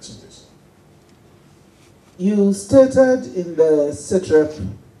passengers. You stated in the SITREP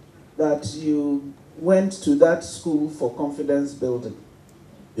that you went to that school for confidence building.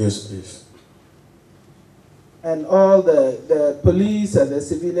 Yes, please. And all the police and the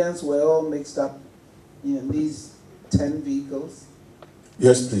civilians were all mixed up in these 10 vehicles?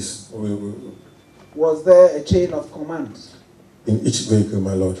 Yes, please. Was there a chain of command? In each vehicle,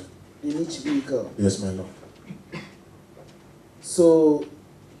 my lord. In each vehicle? Yes, my lord. So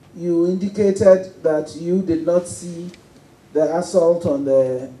you indicated that you did not see the assault on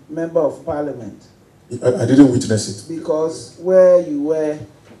the member of parliament. I didn't witness it. Because where you were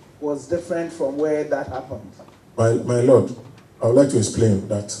was different from where that happened. My lord, I would like to explain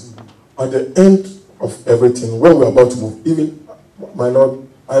that at the end of everything, when we were about to move, even, my lord,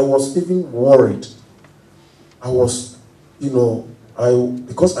 I was even worried. I was,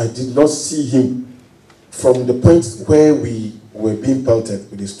 because I did not see him from the point where we were being pelted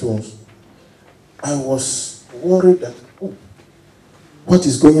with the stones. I was worried that, what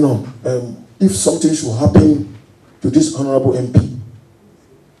is going on? If something should happen to this honorable MP,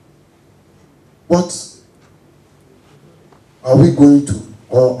 what are we going to,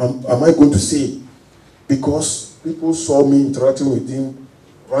 or am I going to say? Because people saw me interacting with him,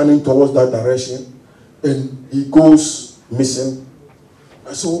 running towards that direction, and he goes missing.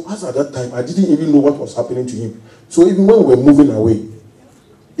 So as at that time, I didn't even know what was happening to him. So even when we were moving away,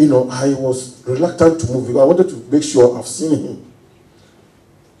 I was reluctant to move because I wanted to make sure I've seen him.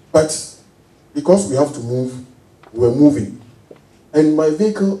 But because we have to move, we were moving. And my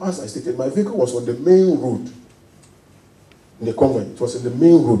vehicle, as I stated, my vehicle was on the main road in the convoy. It was in the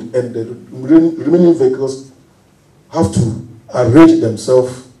main road, and the remaining vehicles have to arrange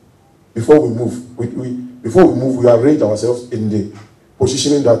themselves before we move. Before we move, we arrange ourselves in the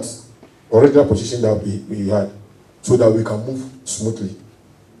positioning original position that we had, so that we can move smoothly.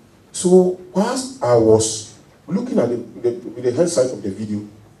 So whilst I was looking at with the hindsight of the video,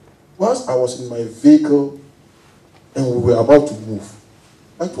 whilst I was in my vehicle and we were about to move,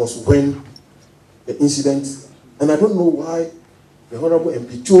 that was when the incident, and I don't know why the Honorable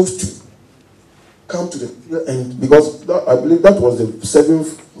MP chose to come to the end, because I believe that was the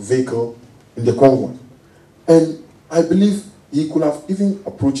 7th vehicle in the convoy. And I believe he could have even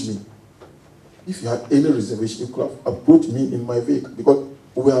approached me. If he had any reservation, he could have approached me in my vehicle, because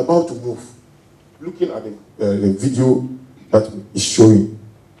we were about to move, looking at the video that is showing.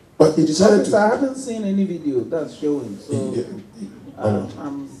 But he decided to... I haven't seen any video that's showing, so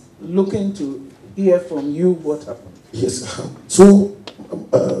I'm looking to hear from you what happened. Yes. So,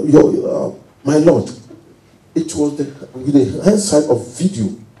 my lord, it was with the hindsight of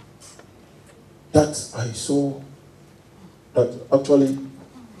video that I saw that actually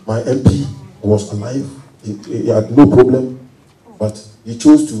my MP was alive. He had no problem, but he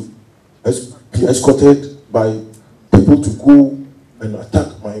chose to be escorted by people to go and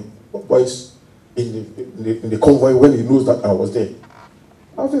attack my boys in the convoy when he knows that I was there.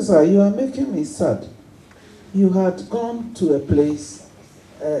 Officer, you are making me sad. You had gone to a place,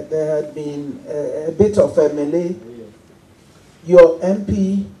 there had been a bit of a melee. Your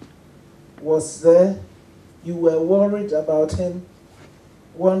MP was there. You were worried about him,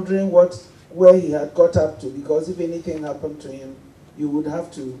 wondering where he had got up to, because if anything happened to him, you would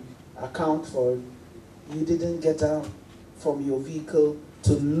have to account for it. You didn't get out from your vehicle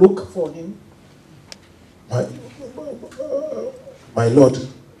to look for him. My lord,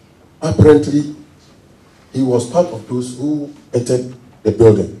 apparently he was part of those who entered the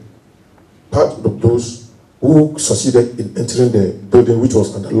building, part of those who succeeded in entering the building which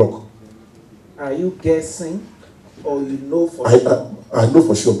was under lock. Are you guessing, or you know for sure? I know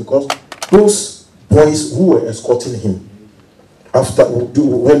for sure, because those boys who were escorting him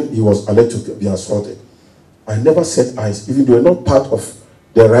when he was alleged to be assaulted, I never set eyes, even they were not part of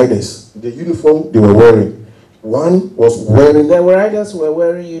the riders. The uniform they were wearing, one was wearing... The riders were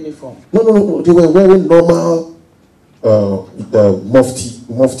wearing uniform? No, they were wearing normal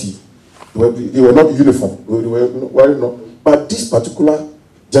mufti. They were not uniform. They were wearing but this particular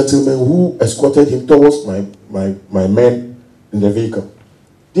gentleman who escorted him towards my men in the vehicle,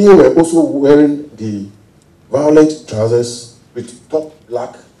 they were also wearing the violet trousers with top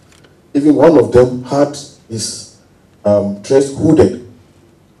black. Even one of them had his dressed hooded.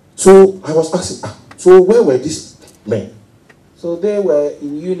 So I was asking, so where were these men? So they were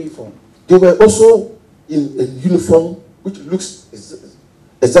in uniform. They were also in a uniform which looks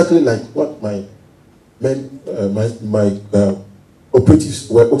exactly like what my men, my operatives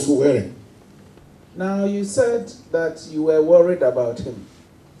were also wearing. Now you said that you were worried about him.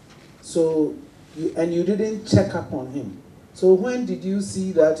 So you didn't check up on him. So when did you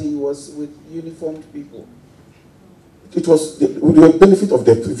see that he was with uniformed people? It was with the benefit of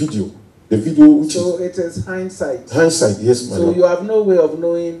the video. The video which so it is hindsight. Hindsight, yes, my So lord. you have no way of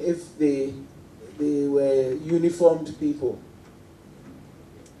knowing if they were uniformed people.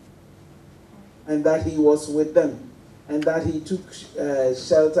 And that he was with them. And that he took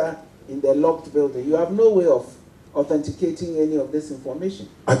shelter in the locked building. You have no way of authenticating any of this information.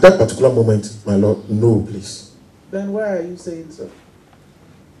 At that particular moment, my lord, no, please. Then why are you saying so?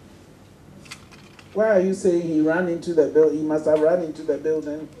 Why are you saying he ran into the building? He must have run into the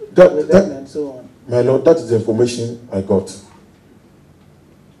building with them and so on. My lord, that is the information I got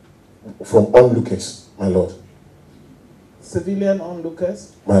from onlookers, my lord. Civilian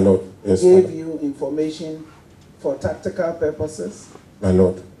onlookers? My lord, yes. Gave you information for tactical purposes? My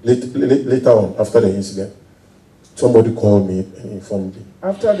lord, later on, after the incident, somebody called me and informed me.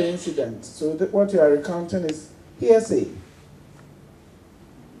 After the incident, so what you are recounting is hearsay.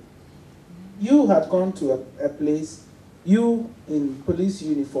 You had gone to a place, you in police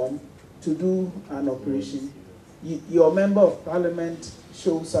uniform, to do an operation. Your member of parliament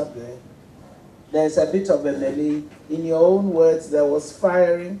shows up there. There's a bit of a melee. In your own words, there was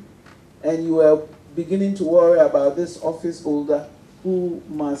firing, and you were beginning to worry about this office holder who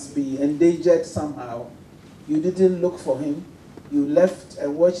must be endangered somehow. You didn't look for him. You left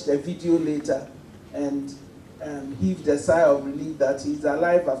and watched a video later and heaved a sigh of relief that he's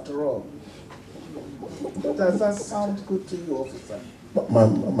alive after all. Does that sound good to you, officer?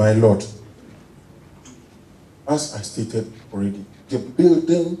 My lord, as I stated already, the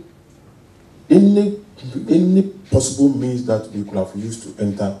building, any possible means that we could have used to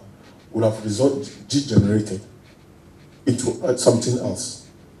enter would have degenerated into something else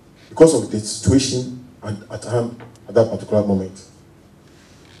because of the situation at hand at that particular moment.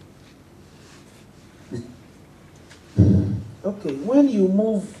 Okay, when you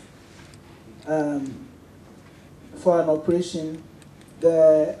move for an operation,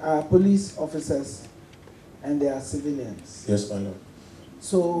 there are police officers and there are civilians. Yes, my lord.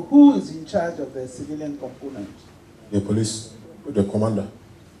 So who is in charge of the civilian component? The police, the commander.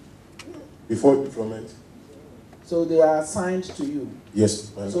 Before deployment. So they are assigned to you?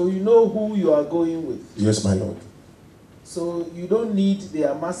 Yes, my lord. So you know who you are going with? Yes, my lord. So you don't need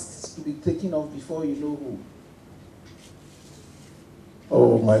their masks to be taken off before you know who?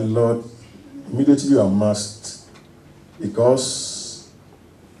 Oh, my lord, immediately you are masked because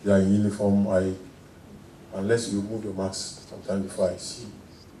they are in uniform. Unless you remove your mask sometime before I see.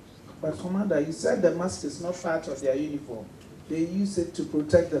 But Commander, you said the mask is not part of their uniform. They use it to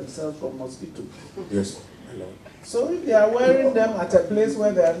protect themselves from mosquitoes. Yes, my lord. So if they are wearing them at a place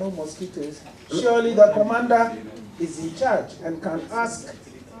where there are no mosquitoes, surely the commander is in charge and can ask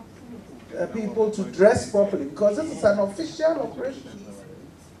people to dress properly because this is an official operation.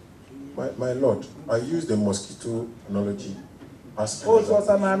 My lord, I use the mosquito analogy as it was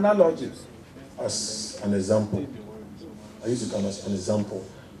an analogy. As an example. I use it as an example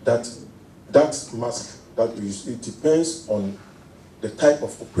that mask that we use, it depends on the type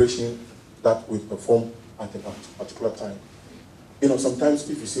of operation that we perform at a particular time. You know, sometimes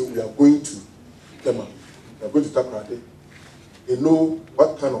if you say we are going to Tema, we are going to Takrade, they know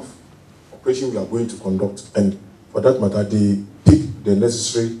what kind of operation we are going to conduct, and for that matter, they pick the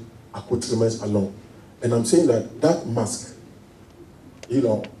necessary accoutrements along. And I'm saying that mask, you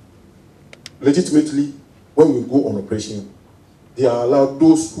know, legitimately, when we go on operation, they are allowed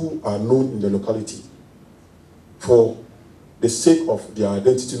those who are known in the locality for the sake of their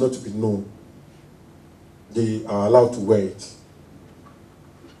identity not to be known. They are allowed to wear it.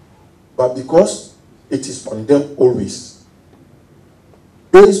 But because it is on them always,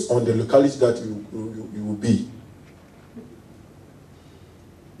 based on the locality that you will be,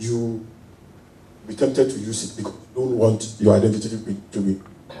 you be tempted to use it because you don't want your identity to be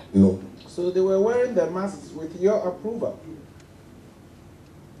known. So they were wearing the masks with your approval?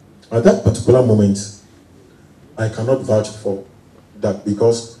 At that particular moment, I cannot vouch for that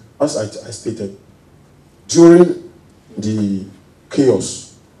because, as I stated, during the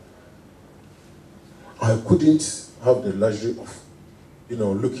chaos, I couldn't have the luxury of,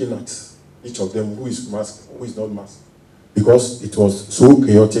 looking at each of them, who is masked, who is not masked, because it was so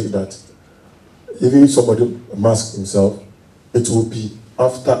chaotic that even somebody mask himself, it will be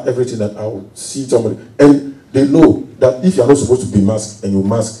after everything that I will see somebody. And they know that if you are not supposed to be masked and you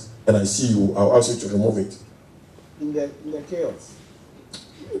mask and I see you, I'll ask you to remove it. In the chaos.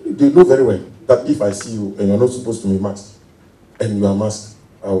 They know very well that if I see you and you're not supposed to be masked and you are masked,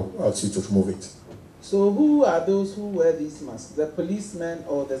 I'll ask you to remove it. So who are those who wear these masks? The policemen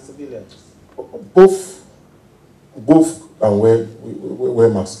or the civilians? Both and wear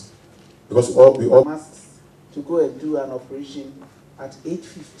masks. Because we all masks to go and do an operation at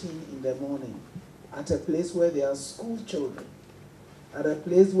 8:15 in the morning at a place where there are school children, at a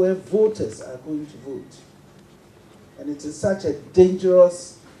place where voters are going to vote. And it is such a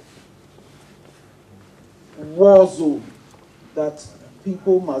dangerous war zone that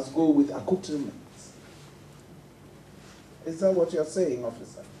people must go with accoutrements. Is that what you're saying,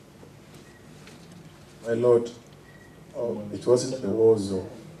 officer? My lord, it wasn't a war zone,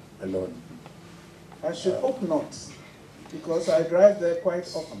 my lord. I should hope not, because I drive there quite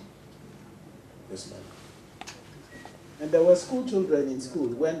often. Yes, ma'am. And there were school children in school,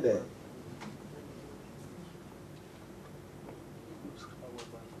 weren't there?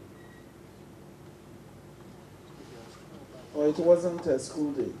 Or it wasn't a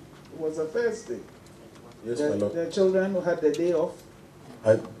school day? It was a first day. Yes, my lord. The children who had the day off?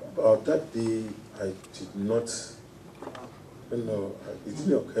 That day, I did not, it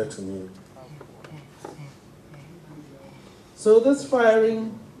didn't occur to me. So this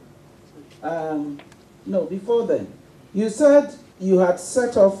firing, no, before then, you said you had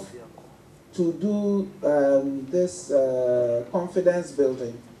set off to do this confidence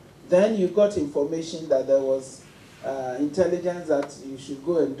building. Then you got information that there was intelligence that you should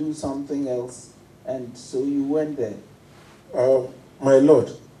go and do something else, and so you went there. My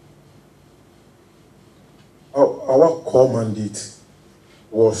lord, our core mandate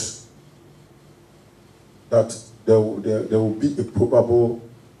was that there will be a probable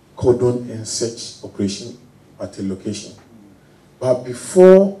cordon and search operation at a location. But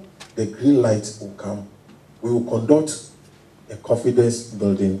before the green light will come, we will conduct a confidence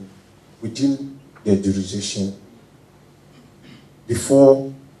building within the jurisdiction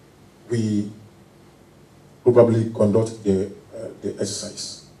before we probably conduct the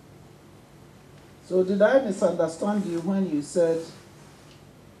exercise. So did I misunderstand you when you said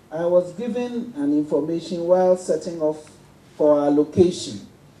I was given an information while setting off for our location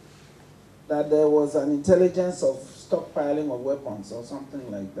that there was an intelligence of stockpiling of weapons or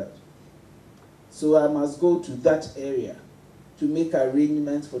something like that? So I must go to that area to make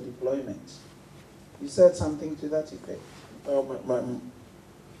arrangements for deployment. You said something to that effect.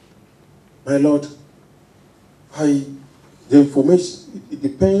 My lord, the information, it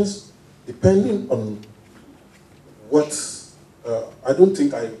depends, depending on what, I don't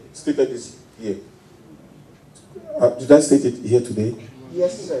think I stated this here. Did I state it here today?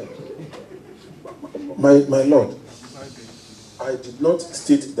 Yes, sir. My lord, I did not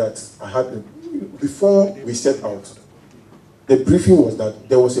state that I had, before we set out, the briefing was that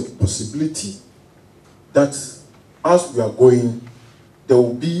there was a possibility that as we are going, there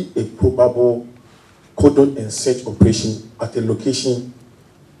will be a probable cordon and search operation at a location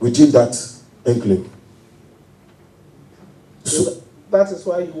within that enclave. So that is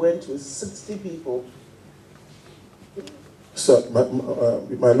why you went with 60 people. Sir,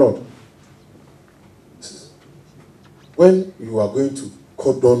 my lord, when you are going to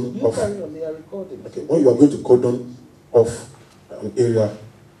cordon You off, carry on, they are recording. okay, when you are going to cordon off an area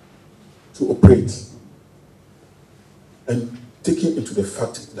to operate, and taking into the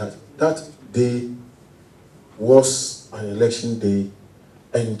fact that that day was an election day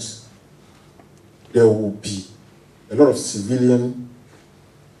and there will be a lot of civilian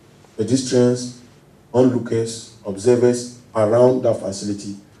pedestrians, onlookers, observers around that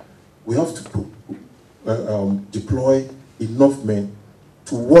facility, we have to deploy enough men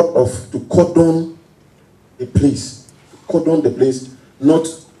to ward off, to cordon the place, not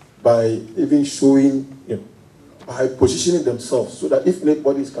by even showing, by positioning themselves so that if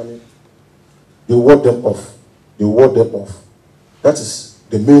anybody is coming, they ward them off. That is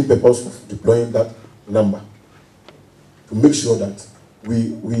the main purpose of deploying that number, to make sure that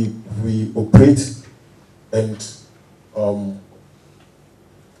we operate and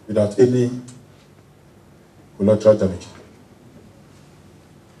without any collateral damage.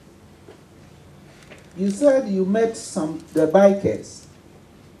 You said you met the bikers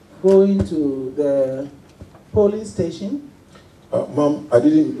going to the polling station. Ma'am,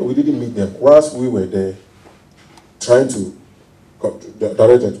 we didn't meet them. Whilst we were there trying to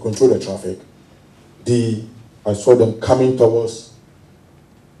direct and control the traffic, I saw them coming towards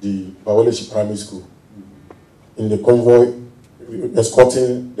the biology primary school in the convoy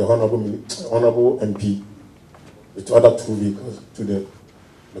escorting the Honorable MP with other 2 vehicles to the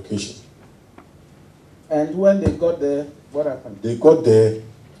location. And when they got there, what happened? They got there,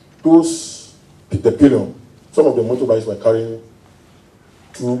 the pillion, some of the motorbikes were carrying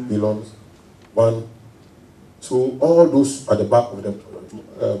 2 pylons, 1. So all those at the back of the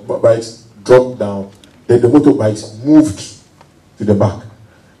bikes dropped down. Then the motorbikes moved to the back.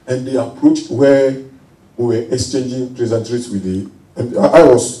 And they approached where we were exchanging pleasantries with and I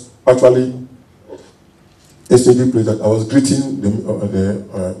was actually exchanging pleasantries. I was greeting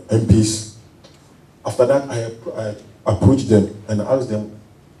the MPs. After that, I approached them and asked them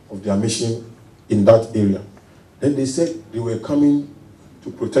of their mission in that area. Then they said they were coming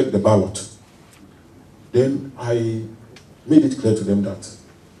to protect the ballot. Then I made it clear to them that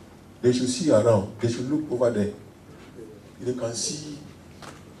they should see around, they should look over there. They can see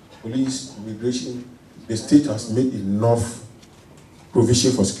police, immigration. The state has made enough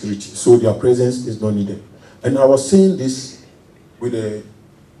provision for security, so their presence is not needed. And I was saying this with a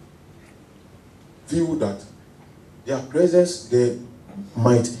view that their presence there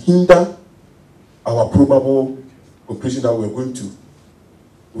might hinder our probable operation that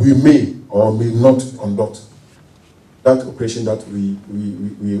we may or may not conduct. That operation that we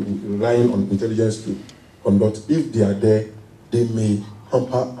relying on intelligence to conduct, if they are there, they may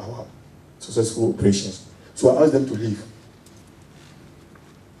hamper our successful operations. So I asked them to leave.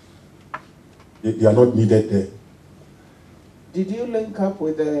 They are not needed there. Did you link up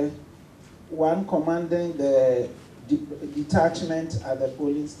with the one commanding the detachment at the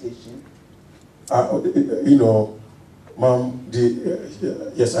polling station? You know, ma'am,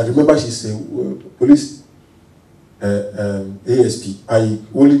 yes, I remember she's a police ASP. I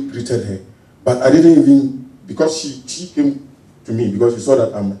only greeted her, but I didn't even, because she came to me because she saw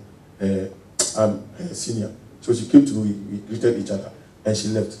that I'm a senior. So she came to me, we greeted each other, and she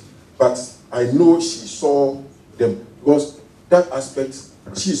left. But I know she saw them because that aspect,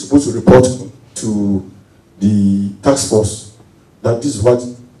 she is supposed to report to the task force that this is what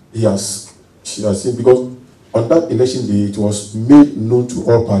she has seen, because on that election day it was made known to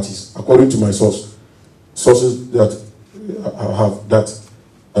all parties, according to my sources that I have, that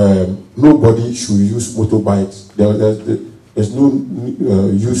nobody should use motorbikes. There's no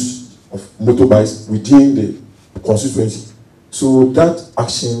use of motorbikes within the constituency. So that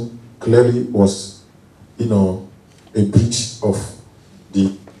action clearly was, a breach of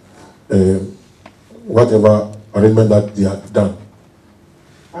the whatever arrangement that they had done.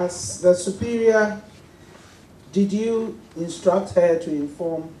 As the superior, did you instruct her to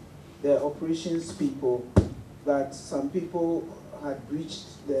inform the operations people that some people had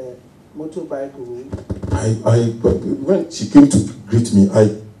breached the motorbike rule? When she came to greet me,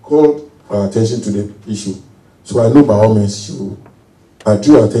 I called her attention to the issue. So I know by all means I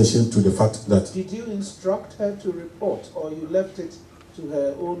drew attention to the fact that... Did you instruct her to report, or you left it to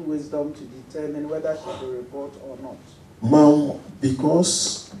her own wisdom to determine whether she should report or not? Ma'am,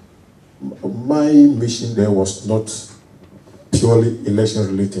 because my mission there was not purely election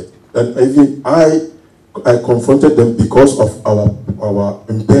related. And even I confronted them because of our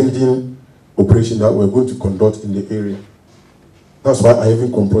impending operation that we're going to conduct in the area. That's why I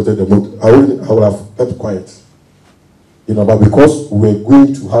even confronted them. I would have kept quiet. But because we were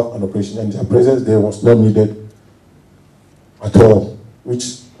going to have an operation and their presence there was not needed at all,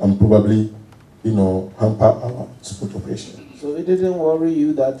 which I'm probably, hamper our smooth operation. So it didn't worry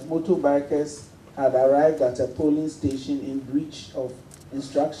you that motorbikers had arrived at a polling station in breach of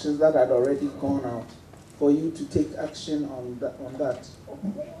instructions that had already gone out, for you to take action on that?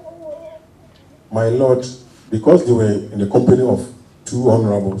 My lord, because they were in the company of 2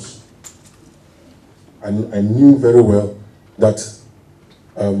 honorables, and I knew very well that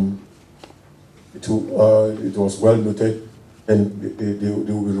it was well noted, and they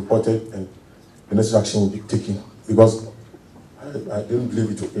will be reported, and the next action will be taken. Because I didn't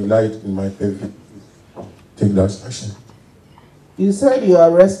believe it lied in my purview. Take that action. You said you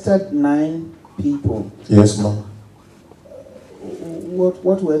arrested 9 people. Yes, ma'am.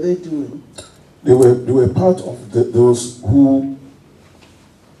 What were they doing? They were part of those who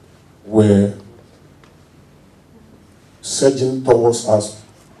were surging towards us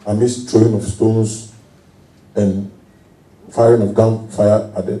amidst throwing of stones and firing of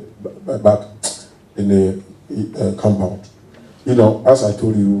gunfire at the back in the compound. As I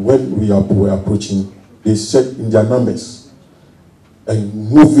told you, when we were approaching, they said in their numbers and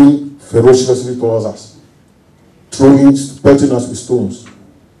moving ferociously towards us, pelting us with stones,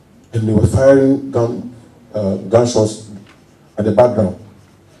 and they were firing gunshots at the background.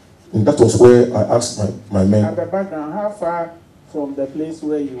 And that was where I asked my men. At the background, how far from the place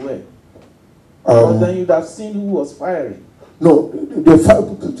where you were? But then you'd have seen who was firing. No,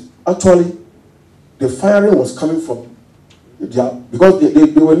 actually, the firing was coming from because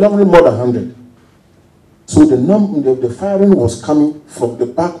they were normally more than 100. So the firing was coming from the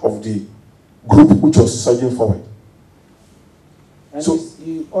back of the group which was surging forward. And so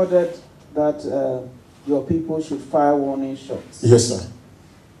you ordered that your people should fire warning shots. Yes, sir.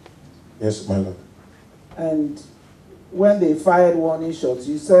 Yes, my lord. And when they fired warning shots,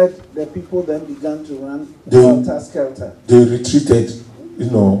 you said the people then began to run helter-skelter. They retreated,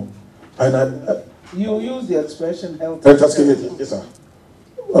 and you use the expression helter-skelter. Yes, sir.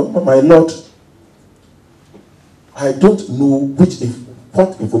 My lord, I don't know what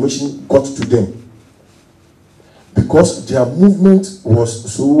information got to them, because their movement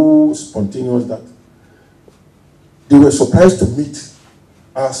was so spontaneous that they were surprised to meet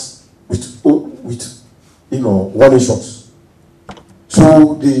us with warning shots.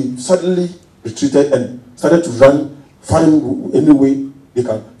 So they suddenly retreated and started to run, find any way they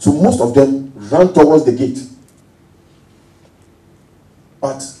can. So most of them ran towards the gate.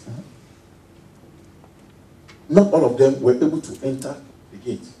 But not all of them were able to enter the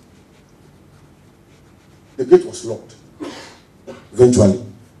gate. The gate was locked eventually.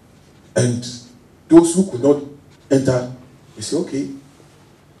 And those who could not enter, they said, okay,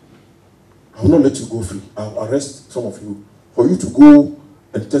 I will not let you go free. I'll arrest some of you for you to go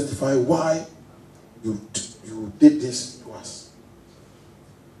and testify why you did this to us.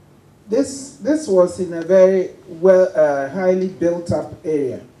 This was in a very highly built up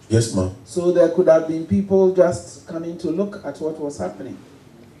area. Yes, ma'am. So there could have been people just coming to look at what was happening.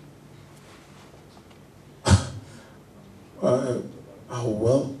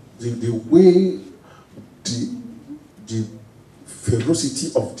 Well, the way the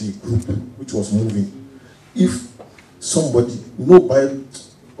ferocity of the group which was moving, if somebody,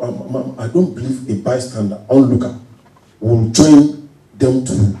 I don't believe a bystander, onlooker, will join them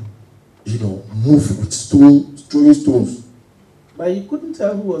to, move with throwing stones. But you couldn't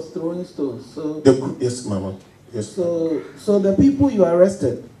tell who was throwing stones. So yes, Mama. Yes. So the people you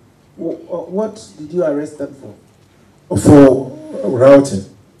arrested, what did you arrest them for? For rioting.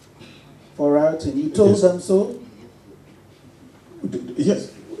 For rioting. You told them so?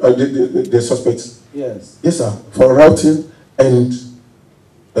 Yes. The suspects. Yes. Yes, sir. For rioting and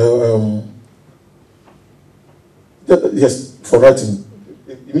yes, for rioting.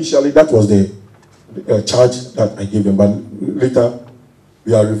 Initially, that was the charge that I gave them, but later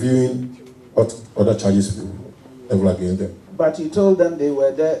we are reviewing what other charges we will level against them. But you told them they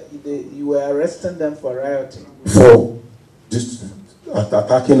were there. You were arresting them for rioting. For just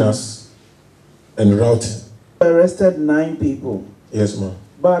attacking us and rioting. You arrested 9 people. Yes, ma'am.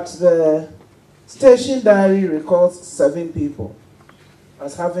 But the station diary records 7 people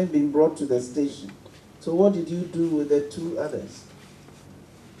as having been brought to the station. So what did you do with the 2 others?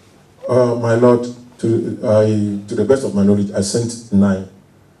 My lord, to the best of my knowledge, I sent 9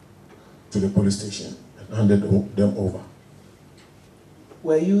 to the police station and handed them over.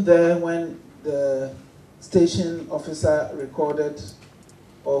 Were you there when the station officer recorded,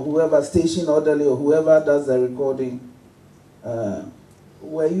 or whoever, station orderly, or whoever does the recording,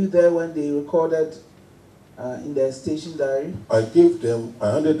 were you there when they recorded in their station diary? I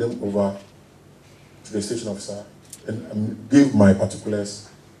handed them over to the station officer and gave my particulars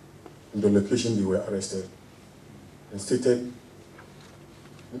in the location they were arrested, and stated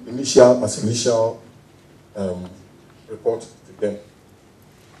initial report to them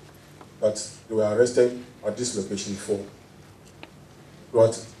that they were arrested at this location for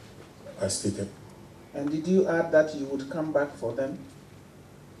what I stated. And did you add that you would come back for them?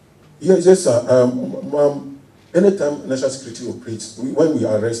 Yes, sir. Anytime national security operates, when we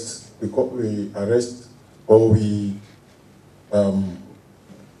arrest or we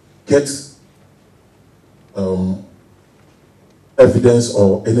get evidence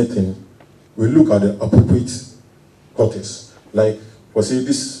or anything, we look at the appropriate quarters. Like, for say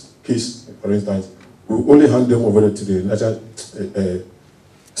this case, for instance, we only hand them over to the national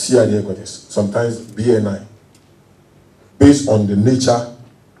CID quarters, sometimes BNI, based on the nature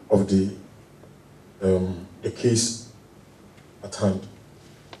of the case at hand.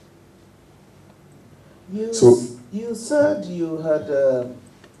 You said you had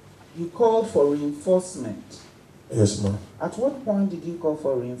you called for reinforcement. Yes, ma'am. At what point did you call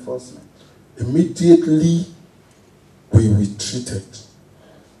for reinforcement? Immediately we retreated.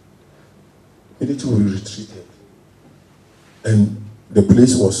 And the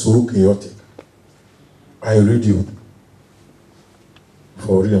place was so chaotic. I radioed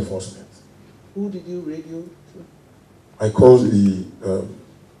for reinforcement. Who did you radio to? I called the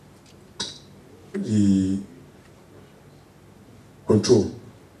control.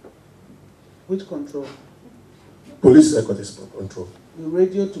 Which control? Police headquarters control. You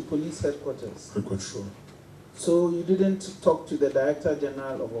radioed to police headquarters. Control. So you didn't talk to the Director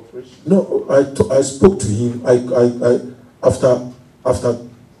General of Operations? No, I spoke to him. After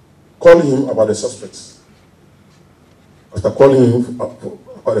calling him about the suspects. After calling him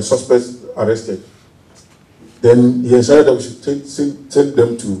about the suspects arrested, then he decided that we should send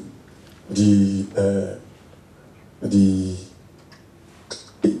them to the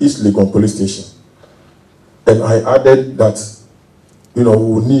East Legon police station. And I added that, we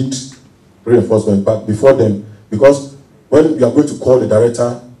will need reinforcement back before then, because when you are going to call the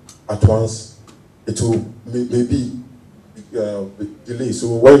director at once, it will maybe delay.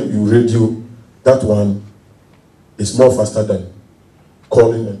 So when you radio, that one is more faster than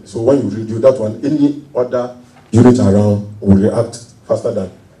calling them. So when you radio that one, any other unit around will react faster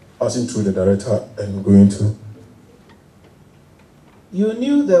than passing through the director and going to. You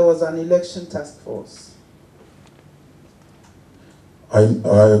knew there was an election task force.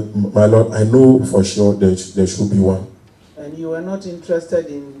 My lord, I know for sure there should be one. And you were not interested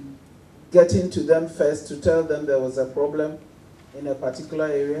in getting to them first to tell them there was a problem in a particular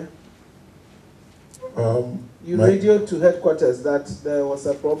area? You radioed to headquarters that there was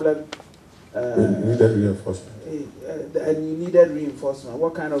a problem. Needed reinforcement. And you needed reinforcement.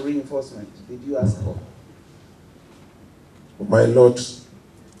 What kind of reinforcement did you ask for? My lord,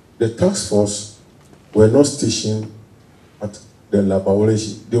 the task force were not stationed at the laboratory.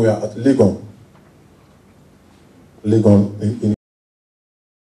 They were at Legon in